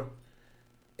for,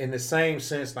 in the same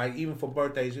sense, like even for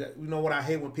birthdays, you know what I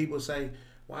hate when people say,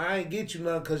 well, I ain't get you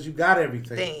nothing because you got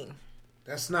everything.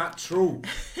 That's not true.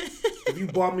 If you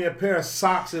bought me a pair of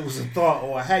socks, it was a thought.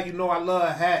 Or a hat, you know I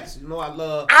love hats. You know I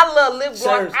love lip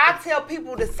gloss. I tell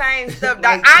people the same stuff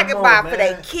that I can buy for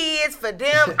their kids, for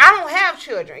them. I don't have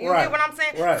children. You get what I'm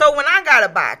saying? Right. So when I gotta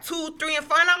buy 2, 3, and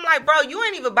 4, and I'm like, bro, you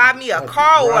ain't even buy me a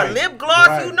car or a lip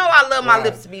gloss. You know I love my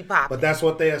lips to be popping. But that's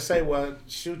what they'll say. Well,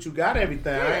 shoot, you got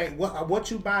everything.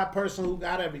 What you buy a person who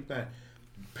got everything?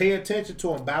 Pay attention to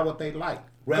them. Buy what they like.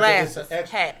 Glasses,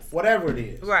 hats, whatever it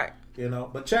is. Right. You know,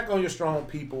 but check on your strong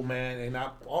people, man, and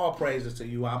all praises to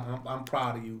you. I'm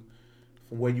proud of you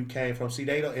from where you came from. See,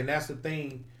 and that's the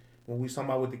thing when we talking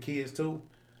about with the kids too.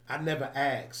 I never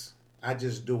ask, I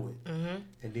just do it,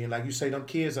 and then like you say, them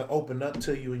kids are open up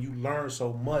to you, and you learn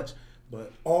so much.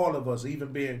 But all of us,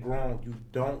 even being grown, you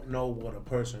don't know what a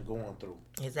person going through.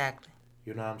 Exactly.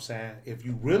 You know what I'm saying? If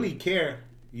you really care,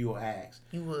 you'll ask.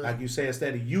 You would. Like you said,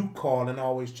 instead of you calling,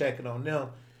 always checking on them.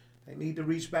 They need to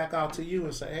reach back out to you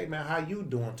and say, hey, man, how you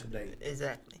doing today?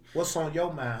 Exactly. What's on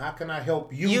your mind? How can I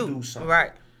help you do something?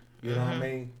 Right. You know what I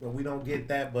mean? But we don't get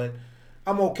that, but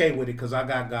I'm okay with it because I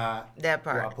got God. That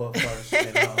part. Who I put first.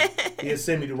 And he'll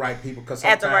send me the right people because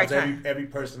sometimes every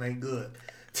person ain't good.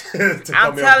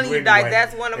 I'm telling you, like,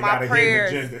 that's one of my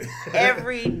prayers.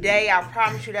 Every day, I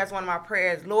promise you, that's one of my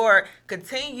prayers. Lord,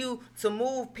 continue to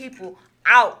move people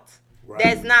out. Right.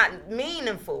 That's not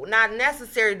meaningful, not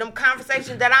necessary. Them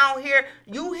conversations that I don't hear,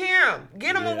 you hear them.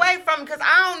 Get them away from me because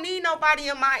I don't need nobody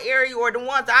in my area or the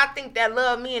ones I think that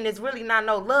love me and there's really not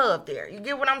no love there. You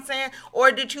get what I'm saying?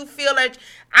 Or did you feel that?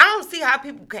 I don't see how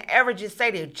people can ever just say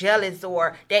they're jealous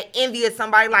or they're envious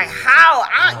somebody. Like, how?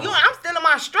 I'm still in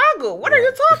my struggle. What are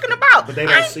you talking about? But they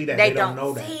don't see that. They don't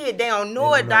know see it. They don't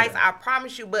know it, Dice. I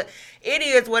promise you. But it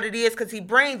is what it is because he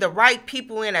brings the right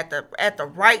people in at the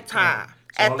right time.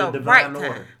 At the right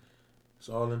time. It's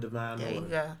all in divine order. There you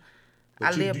go.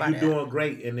 But you're doing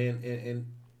great, and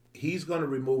he's gonna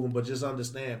remove them. But just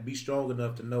understand, be strong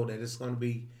enough to know that it's gonna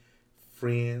be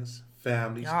friends,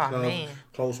 families,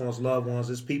 close ones, loved ones.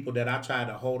 It's people that I try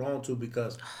to hold on to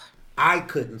because I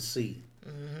couldn't see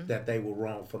that they were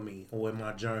wrong for me or in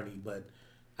my journey, but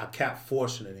I kept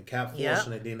forcing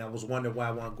it. Then I was wondering why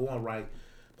I wasn't going right.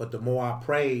 But the more I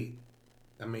prayed,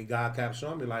 I mean, God kept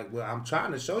showing me, like, well, I'm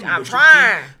trying to show you. I'm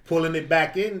trying. You keep pulling it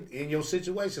back in your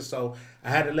situation. So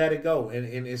I had to let it go.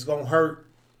 And it's going to hurt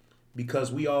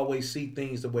because we always see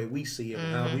things the way we see it.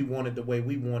 How we want it the way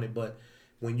we want it. But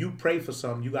when you pray for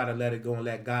something, you got to let it go and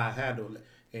let God handle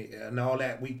it. And all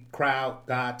that, we cry out,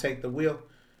 God, take the wheel.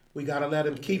 We got to let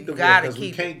him keep the wheel because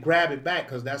we can't grab it back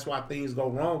because that's why things go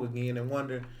wrong again and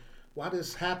wonder, why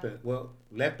this happened? Well,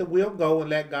 let the wheel go and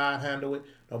let God handle it.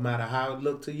 No matter how it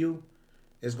looked to you.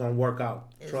 It's going to work out.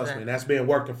 Trust me. And that's been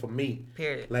working for me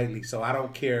lately. So I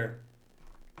don't care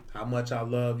how much I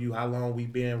love you, how long we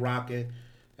been rocking.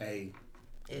 Hey,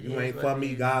 you ain't for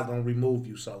me, God's going to remove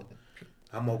you. So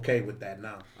I'm okay with that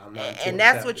now. And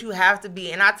that's what you have to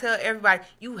be. And I tell everybody,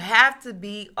 you have to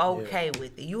be okay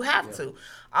with it. You have to.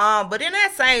 But in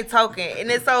that same token, and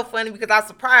it's so funny because I'm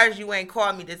surprised you ain't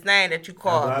called me this name that you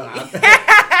called me.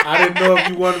 I didn't know if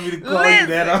you wanted me to call you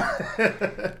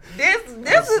that.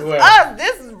 This is us.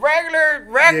 This is regular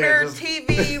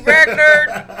TV, regular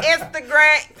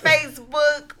Instagram,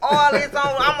 Facebook, all this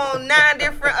on. I'm on 9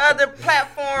 different other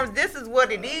platforms. This is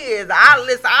what it is.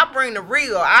 I bring the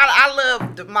real. I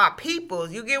love my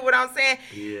peoples. You get what I'm saying?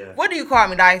 Yeah. What do you call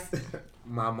me, Dice?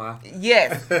 Mama.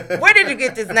 Yes. Where did you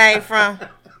get this name from?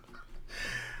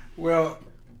 Well,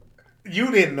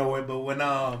 you didn't know it, but when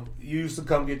you used to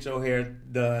come get your hair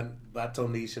done by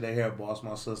Tonisha, the hair boss,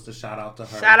 my sister, shout out to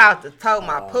her. Shout out to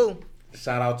My Pooh.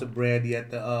 Shout out to Brandy at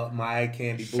the my Eye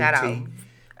Candy Shout Boutique.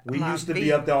 We used to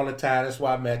be up there all the time. That's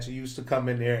why I met you. You used to come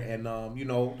in there, and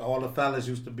all the fellas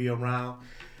used to be around.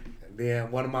 And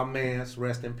then one of my mans,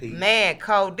 rest in peace. Man,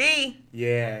 Cody.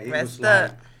 Yeah, he rest was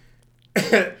up.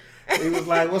 Like, he was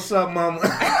like, "What's up, mama?"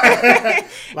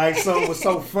 Like, so it was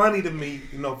so funny to me,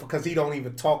 because he don't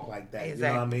even talk like that. Exactly.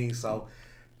 You know what I mean? So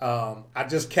I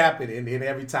just capped it, and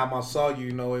every time I saw you,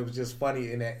 it was just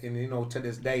funny, and to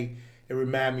this day, it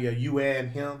reminded me of you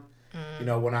and him.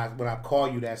 Mm-hmm. When I call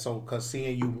you that, so because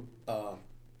seeing you,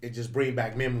 it just brings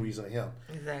back memories of him.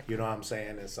 Exactly. You know what I'm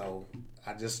saying? And so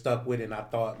I just stuck with it, and I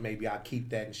thought maybe I'd keep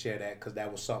that and share that because that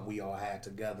was something we all had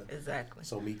together. Exactly.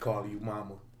 So me calling you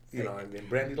mama. And then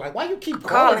Brandy's like, "Why you keep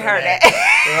calling her that?"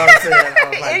 You know what I'm saying? I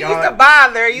was like, it used to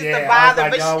bother. It used to bother. I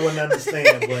was like, y'all wouldn't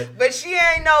understand, but but she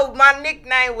ain't know my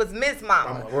nickname was Miss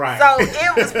Mama. Right. So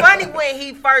it was funny when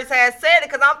he first had said it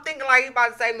because I'm thinking like he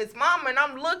about to say Miss Mama, and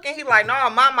I'm looking. He like, "No,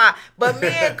 Mama." But me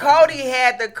and Cody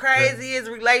had the craziest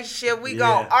relationship. We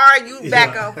gonna argue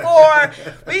back and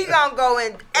forth. We gonna go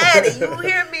and at it. You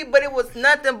hear me? But it was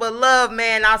nothing but love,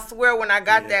 man. I swear, when I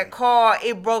got that call,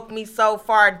 it broke me so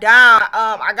far down.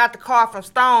 I got the call from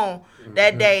Stone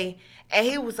that day, and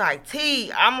he was like,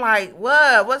 "T," I'm like,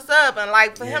 "What? What's up?" And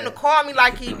like for him to call me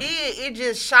like he did, it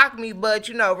just shocked me. But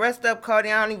rest up,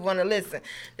 Cody. I don't even want to listen.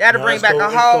 That'll bring back a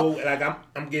whole. Cool. Like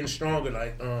I'm getting stronger.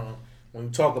 Like when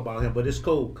we talk about him, but it's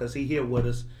cool because he here with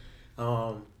us.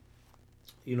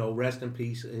 Rest in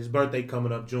peace. His birthday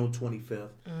coming up June 25th,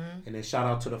 and then shout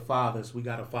out to the fathers. We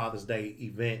got a Father's Day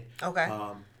event. Okay.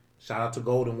 Shout out to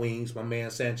Golden Wings, my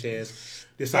man Sanchez.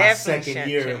 This is our second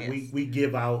year. We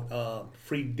give out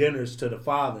free dinners to the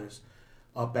fathers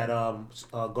up at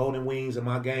Golden Wings in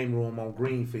my game room on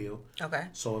Greenfield. Okay.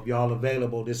 So if y'all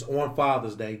available, this on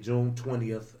Father's Day, June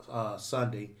 20th,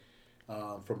 Sunday,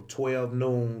 from 12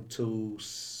 noon to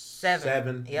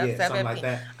 7. Yep, yeah, 7 something like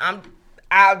that.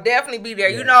 I'll definitely be there.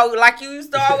 Yeah. Like you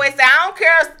used to always say, I don't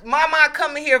care if Mama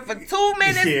coming here for 2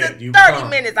 minutes to 30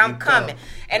 minutes. I'm coming.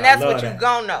 And that's what you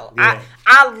gonna know. Yeah.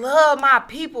 I love my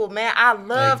people, man. I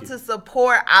love to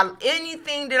support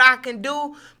anything that I can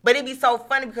do. But it be so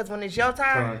funny because when it's your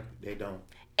time, they don't.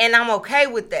 And I'm okay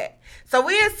with that. So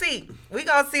we'll see. We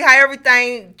gonna see how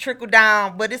everything trickle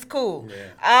down, but it's cool.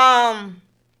 Yeah.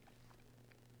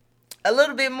 A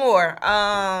little bit more.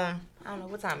 I don't know,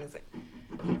 what time is it?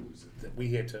 We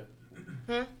here too.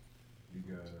 You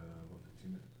got 2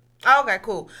 minutes. Okay,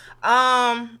 cool.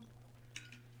 I'm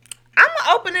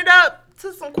gonna open it up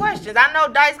to some questions. I know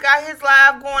Dice got his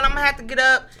live going. I'm gonna have to get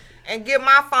up and get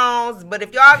my phones. But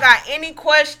if y'all got any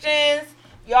questions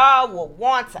y'all will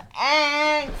want to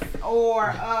ask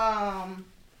or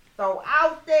throw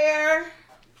out there,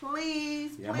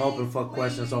 please. Yeah, I'm open for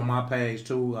questions on my page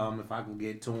too. If I can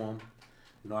get to them.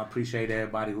 I appreciate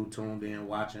everybody who tuned in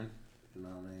watching. You know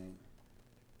what I mean?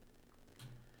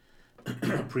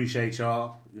 Appreciate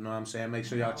y'all. You know what I'm saying? Make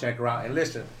sure y'all check her out. And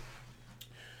listen,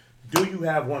 do you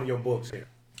have one of your books here?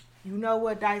 You know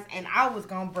what, Dice? And I was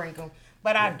going to bring them,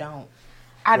 but I don't.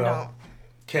 I don't.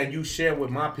 Can you share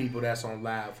with my people that's on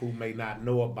live who may not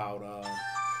know about,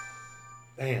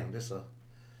 damn, this a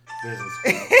business.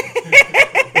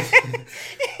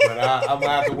 But I'm going to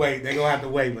have to wait. They're going to have to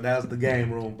wait, but that's the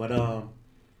game room. But,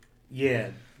 yeah,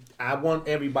 I want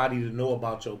everybody to know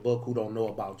about your book who don't know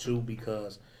about you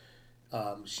because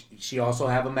she also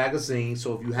have a magazine.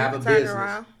 So if you have a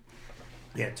business,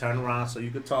 turn around so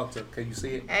you can talk to. Can you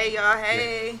see it? Hey y'all,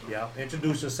 hey. Yeah.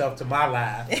 Introduce yourself to my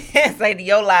live. Say to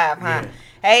your live, huh? Yeah.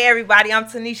 Hey everybody, I'm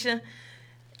Tanisha,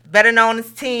 better known as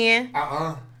 10.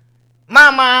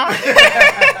 Mama.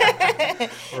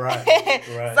 Right.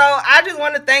 So I just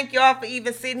want to thank y'all for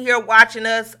even sitting here watching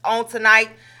us on tonight.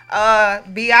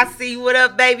 BIC, what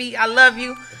up, baby? I love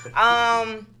you.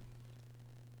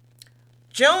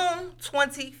 June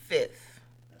 25th.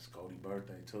 That's Cody's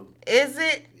birthday, too. Is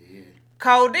it? Yeah.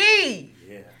 Cody.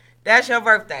 Yeah. That's your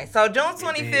birthday. So June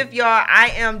 25th, y'all,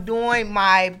 I am doing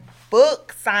my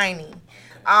book signing.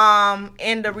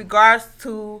 In the regards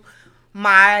to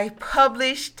my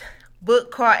published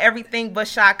book called Everything But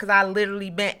Shot, because I literally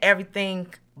been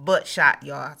everything but shot,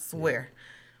 y'all. I swear.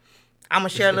 I'm gonna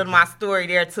share a little of my story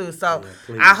there too. So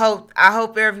I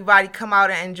hope everybody come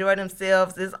out and enjoy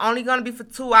themselves. It's only gonna be for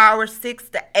 2 hours, 6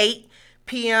 to 8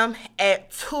 p.m.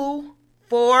 at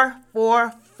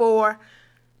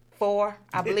 2444,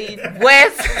 I believe,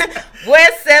 West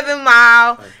 7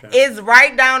 Mile. Okay. It's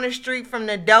right down the street from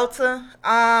the Delta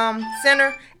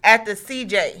Center at the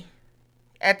CJ.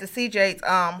 At the CJ's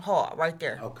hall right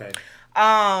there. Okay.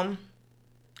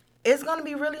 It's gonna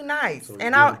be really nice. So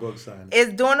and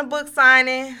it's doing a book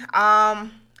signing. I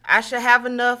should have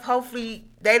enough. Hopefully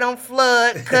they don't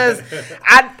flood, because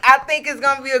I think it's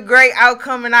gonna be a great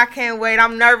outcome, and I can't wait.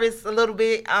 I'm nervous a little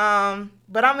bit,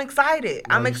 but I'm excited.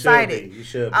 No, I'm excited. You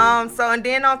should be. So and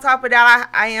then on top of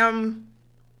that, I am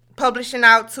publishing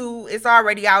out too. It's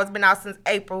already out. It's been out since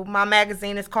April. My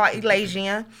magazine is called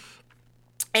Elasion.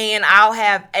 And I'll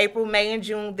have April, May, and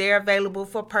June there available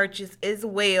for purchase as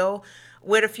well,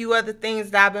 with a few other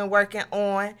things that I've been working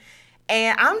on.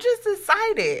 And I'm just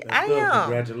excited. That's good. Am.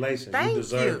 Congratulations. Thank you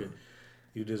deserve it.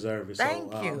 You deserve it.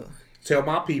 Thank you. Tell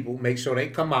my people, make sure they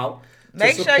come out.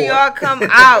 Make sure y'all come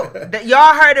out.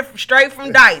 Y'all heard it straight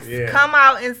from Dice. Yeah. Come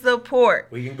out and support.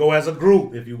 We can go as a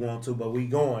group if you want to, but we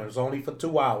going. It's only for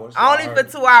 2 hours. Only for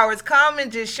 2 hours. Come and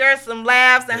just share some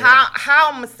laughs. And how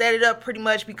I'm going to set it up pretty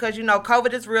much, because,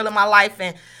 COVID is real in my life.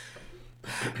 And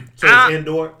so it's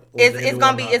indoor? It's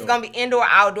gonna be indoor,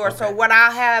 outdoor. Okay. So what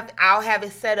I'll have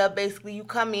it set up. Basically, you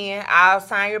come in, I'll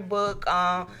sign your book.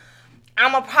 I'm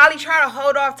gonna probably try to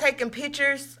hold off taking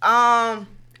pictures.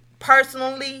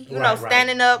 Personally,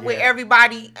 standing up with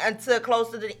everybody until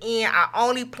close to the end. I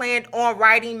only planned on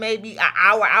writing maybe an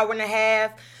hour and a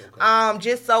half,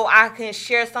 just so I can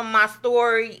share some of my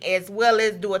story, as well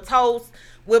as do a toast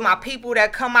with my people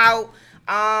that come out.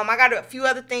 I got a few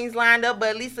other things lined up, but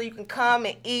at least so you can come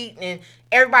and eat, and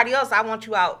everybody else, I want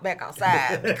you back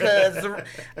outside, because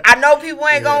I know people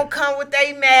ain't gonna come with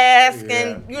their mask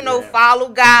and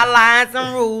follow guidelines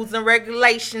and rules and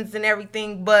regulations and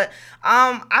everything. But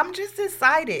I'm just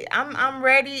excited. I'm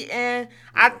ready, and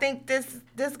I think this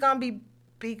gonna be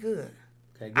good.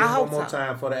 Okay, give one more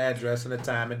time for the address and the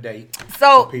time and date.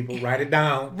 So people write it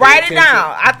down. Write it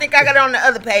down. I think I got it on the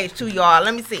other page too, y'all.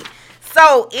 Let me see.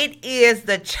 So it is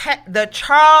the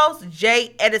Charles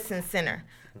J. Edison Center,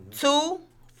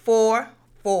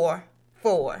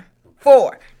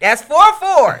 2444. That's 4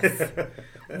 4s.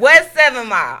 West 7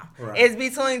 Mile. Right. It's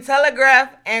between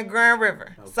Telegraph and Grand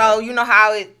River. Okay. So you know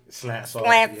how it slants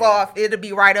off. It'll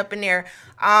be right up in there.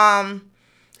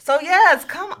 So yes,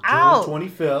 come out. June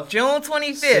 25th. June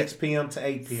 25th. 6 p.m. to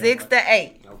 8 p.m. 6 to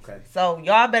 8. Okay. So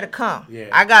y'all better come. Yeah.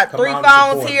 I got 3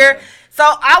 phones here. Man. So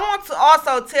I want to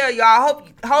also tell y'all,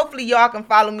 hopefully y'all can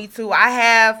follow me too. I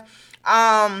have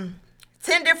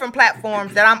 10 different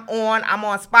platforms that I'm on. I'm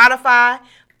on Spotify,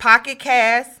 Pocket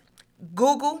Cast,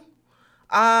 Google,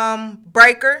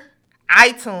 Breaker,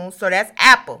 iTunes. So that's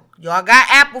Apple. Y'all got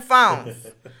Apple phones.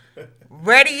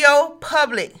 Radio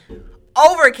Public,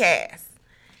 Overcast.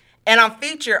 And I'm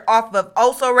featured off of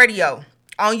Oso Radio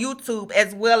on YouTube,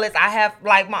 as well as I have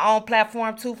my own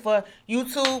platform too for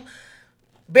YouTube.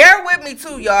 Bear with me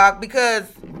too, y'all, because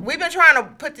we've been trying to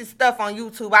put this stuff on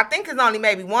YouTube. I think it's only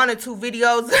maybe 1 or 2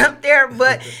 videos up there,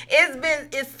 but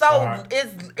it's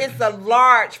a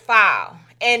large file,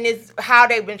 and it's how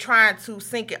they've been trying to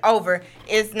sync it over.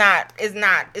 It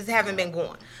haven't been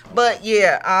going. But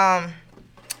yeah,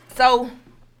 so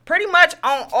pretty much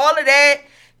on all of that.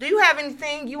 Do you have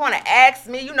anything you want to ask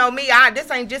me? You know me, this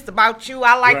ain't just about you.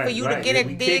 I like for you to get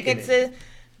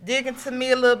dig into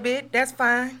me a little bit. That's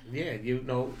fine. Yeah,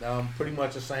 pretty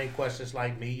much the same questions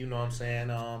like me. You know what I'm saying?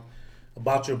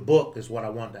 About your book is what I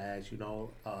wanted to ask.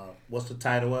 What's the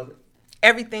title of it?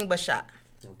 Everything But Shot.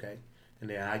 Okay.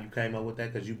 And then how you came up with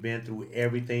that? Because you've been through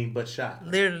everything but shot.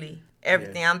 Literally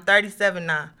everything. Yeah. I'm 37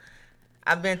 now.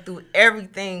 I've been through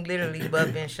everything literally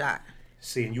but been shot.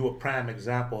 See, and you a prime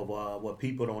example of what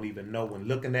people don't even know. When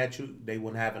looking at you, they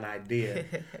wouldn't have an idea.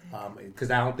 Because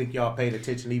I don't think y'all paid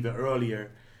attention even earlier.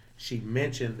 She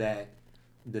mentioned that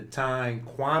the time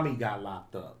Kwame got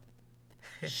locked up,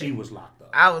 she was locked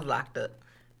up. I was locked up.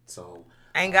 So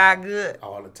ain't God good?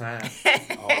 All the time.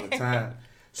 All the time.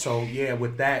 So yeah,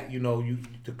 with that, you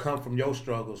to come from your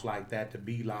struggles like that, to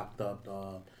be locked up.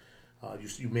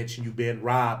 You mentioned you been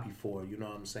robbed before. You know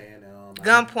what I'm saying?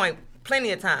 Gunpoint,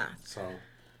 plenty of times. So,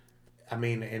 I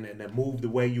mean, and to move the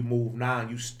way you move now,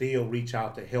 you still reach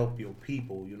out to help your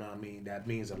people. You know what I mean? That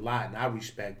means a lot, and I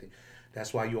respect it.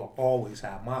 That's why you'll always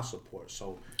have my support.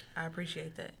 So I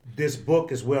appreciate that. This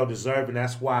book is well deserved, and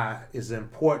that's why it's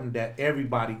important that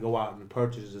everybody go out and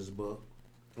purchase this book.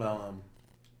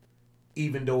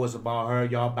 Even though it's about her,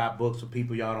 y'all buy books for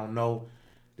people y'all don't know.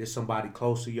 There's somebody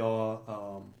close to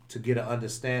y'all to get an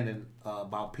understanding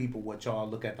about people, what y'all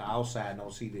look at the outside and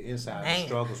don't see the inside, the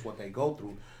struggles, what they go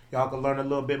through. Y'all can learn a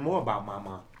little bit more about my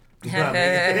mom. You know what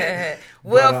I mean?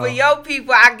 Well, for your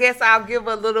people, I guess I'll give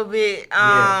a little bit.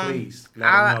 Yeah, please.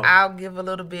 I'll give a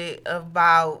little bit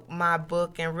about my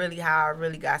book and really how I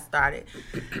really got started.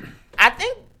 I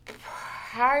think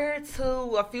prior to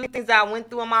a few things I went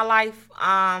through in my life,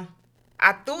 I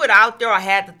threw it out there. I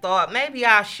had the thought, maybe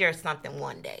I'll share something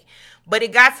one day. But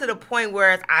it got to the point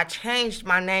where I changed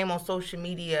my name on social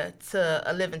media to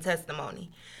A Living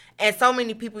Testimony. And so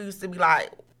many people used to be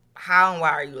like, how and why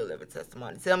are you a living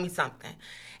testimony? Tell me something.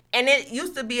 And it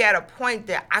used to be at a point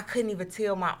that I couldn't even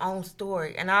tell my own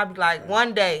story. And I'd be like,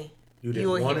 one day, you didn't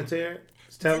want to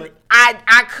tell it?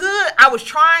 I was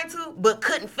trying to, but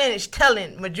couldn't finish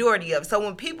telling majority of it. So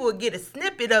when people would get a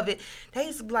snippet of it, they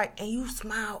used to be like, and you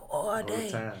smile all day. All the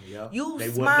time, yep. You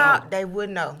smile. They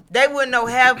wouldn't know. They wouldn't know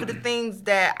half of the things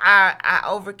that I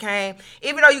overcame.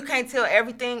 Even though you can't tell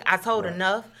everything, I told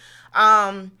enough.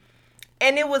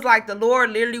 And it was like the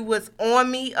Lord literally was on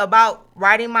me about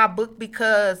writing my book,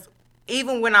 because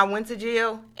even when I went to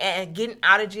jail and getting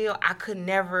out of jail, I could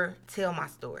never tell my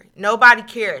story. Nobody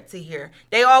cared to hear.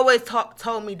 They always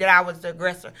told me that I was the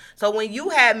aggressor. So when you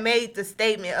had made the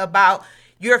statement about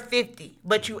you're 50,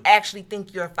 but you actually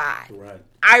think you're 5. Right.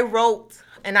 I wrote,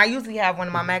 and I usually have one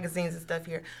of my magazines and stuff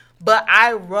here, but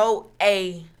I wrote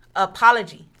a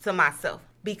apology to myself.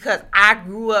 Because I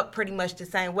grew up pretty much the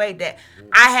same way, that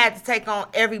I had to take on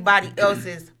everybody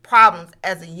else's problems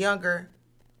as a younger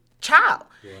child.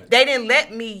 Right. They didn't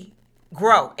let me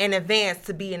grow and advance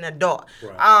to be an adult.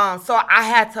 Right. So I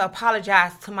had to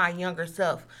apologize to my younger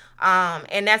self.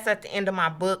 And that's at the end of my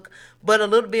book. But a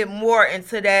little bit more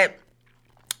into that,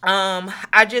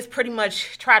 I just pretty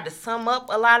much tried to sum up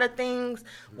a lot of things,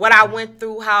 what I went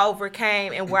through, how I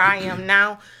overcame, and where I am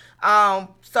now.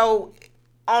 So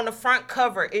on the front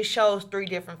cover, it shows 3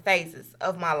 different phases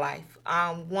of my life.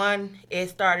 One, it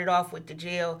started off with the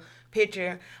jail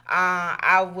picture.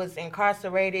 I was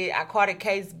incarcerated. I caught a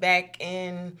case back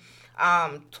in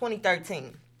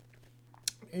 2013.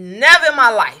 Never in my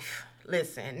life would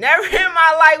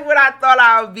I thought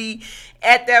I would be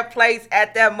at that place,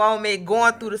 at that moment,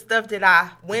 going through the stuff that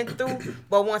I went through.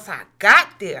 But once I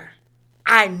got there,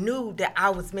 I knew that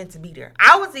I was meant to be there.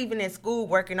 I was even in school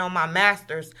working on my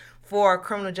master's for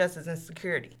criminal justice and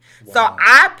security. Wow. So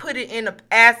I put it in the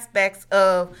aspects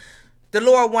of the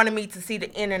Lord wanted me to see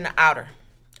the inner and the outer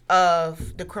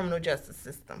of the criminal justice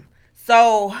system.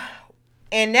 So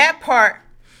in that part,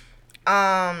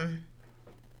 I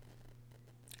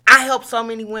helped so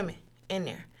many women in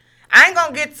there. I ain't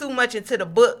gonna get too much into the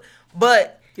book,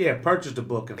 but yeah, purchase the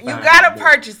book. And you gotta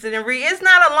purchase it and read. It's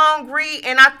not a long read,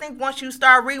 and I think once you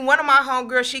start reading, one of my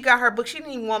homegirls, she got her book. She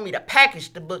didn't even want me to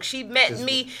package the book. She met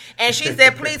me, and she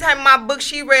said, please have my book.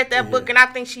 She read that book, and I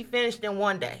think she finished in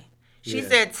one day. She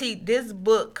said, T, this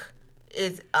book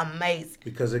is amazing.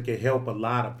 Because it can help a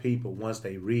lot of people once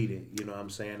they read it. You know what I'm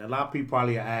saying? A lot of people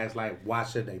probably ask, like, why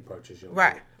should they purchase your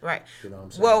book? Right. You know what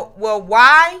I'm saying? Well,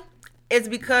 why? It's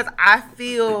because I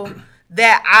feel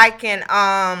that I can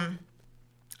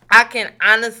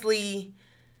honestly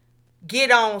get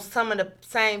on some of the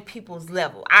same people's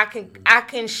level. I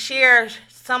can share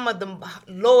some of the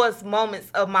lowest moments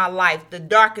of my life, the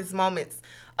darkest moments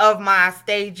of my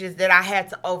stages that I had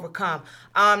to overcome.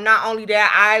 Not only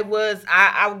that, I will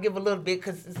give a little bit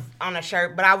because it's on a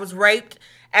shirt, but I was raped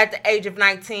at the age of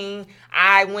 19.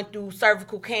 I went through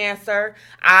cervical cancer.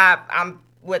 I'm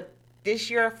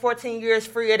this year, 14 years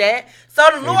free of that. So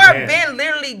the Lord been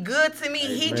literally good to me.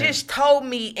 Amen. He just told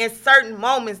me in certain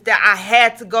moments that I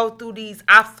had to go through these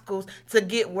obstacles to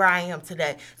get where I am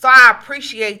today. So I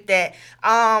appreciate that.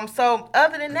 So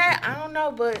other than that, I don't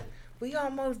know, but we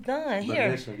almost done here.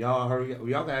 But listen, y'all hurry up.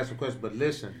 Y'all can ask some questions, but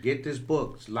listen, get this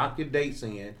book. Lock your dates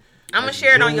in. I'm going to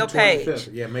share it on your 25th. page.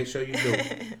 Yeah, make sure you do.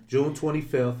 June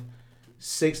 25th,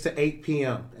 6 to 8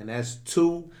 p.m. And that's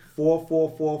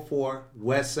 24444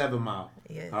 West 7 Mile.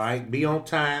 Yes. All right, be on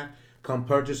time. Come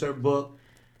purchase her book.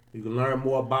 You can learn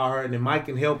more about her, and it might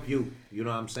can help you. You know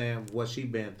what I'm saying? What she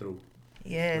been through.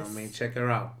 Yes. You know what I mean? Check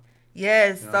her out.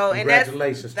 Yes, so and that's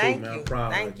congratulations too, man. I'm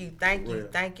proud thank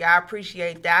of you. I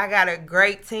appreciate that. I got a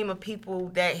great team of people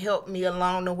that helped me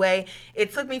along the way.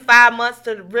 It took me 5 months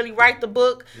to really write the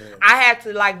book. Yeah. I had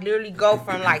to like literally go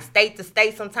from like state to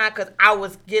state sometimes because I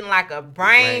was getting like a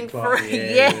brain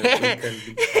freeze.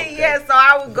 Yeah. So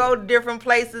I would go to different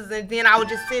places and then I would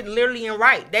just sit literally and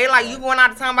write. They like, you going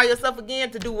out of town by yourself again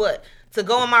to do what? To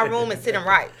go in my room and sit and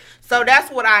write. So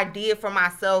that's what I did for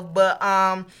myself. But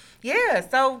yeah,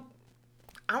 so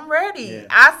I'm ready. Yeah.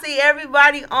 I see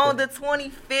everybody on the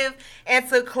 25th. And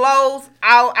to close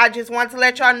out, I just want to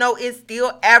let y'all know it's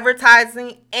still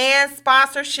advertising and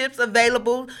sponsorships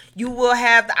available. You will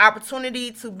have the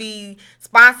opportunity to be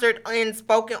sponsored and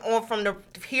spoken on from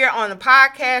here on the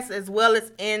podcast as well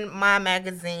as in my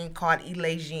magazine called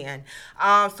Elagian.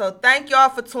 So thank y'all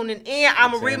for tuning in.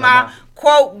 I'm going to read my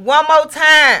quote one more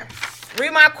time.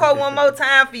 Read my quote one more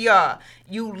time for y'all.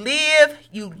 You live,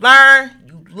 you learn,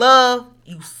 you love,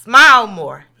 you smile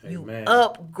more, you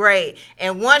upgrade.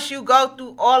 And once you go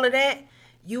through all of that,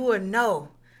 you will know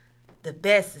the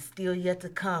best is still yet to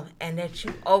come and that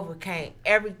you overcame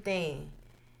everything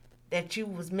that you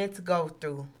was meant to go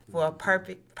through for a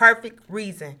perfect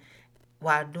reason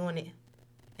while doing it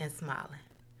and smiling.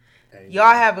 Amen.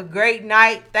 Y'all have a great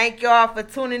night. Thank y'all for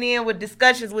tuning in with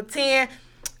Discussions with 10.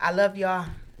 I love y'all.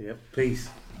 Yep. Peace.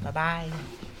 Bye-bye.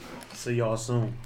 See y'all soon.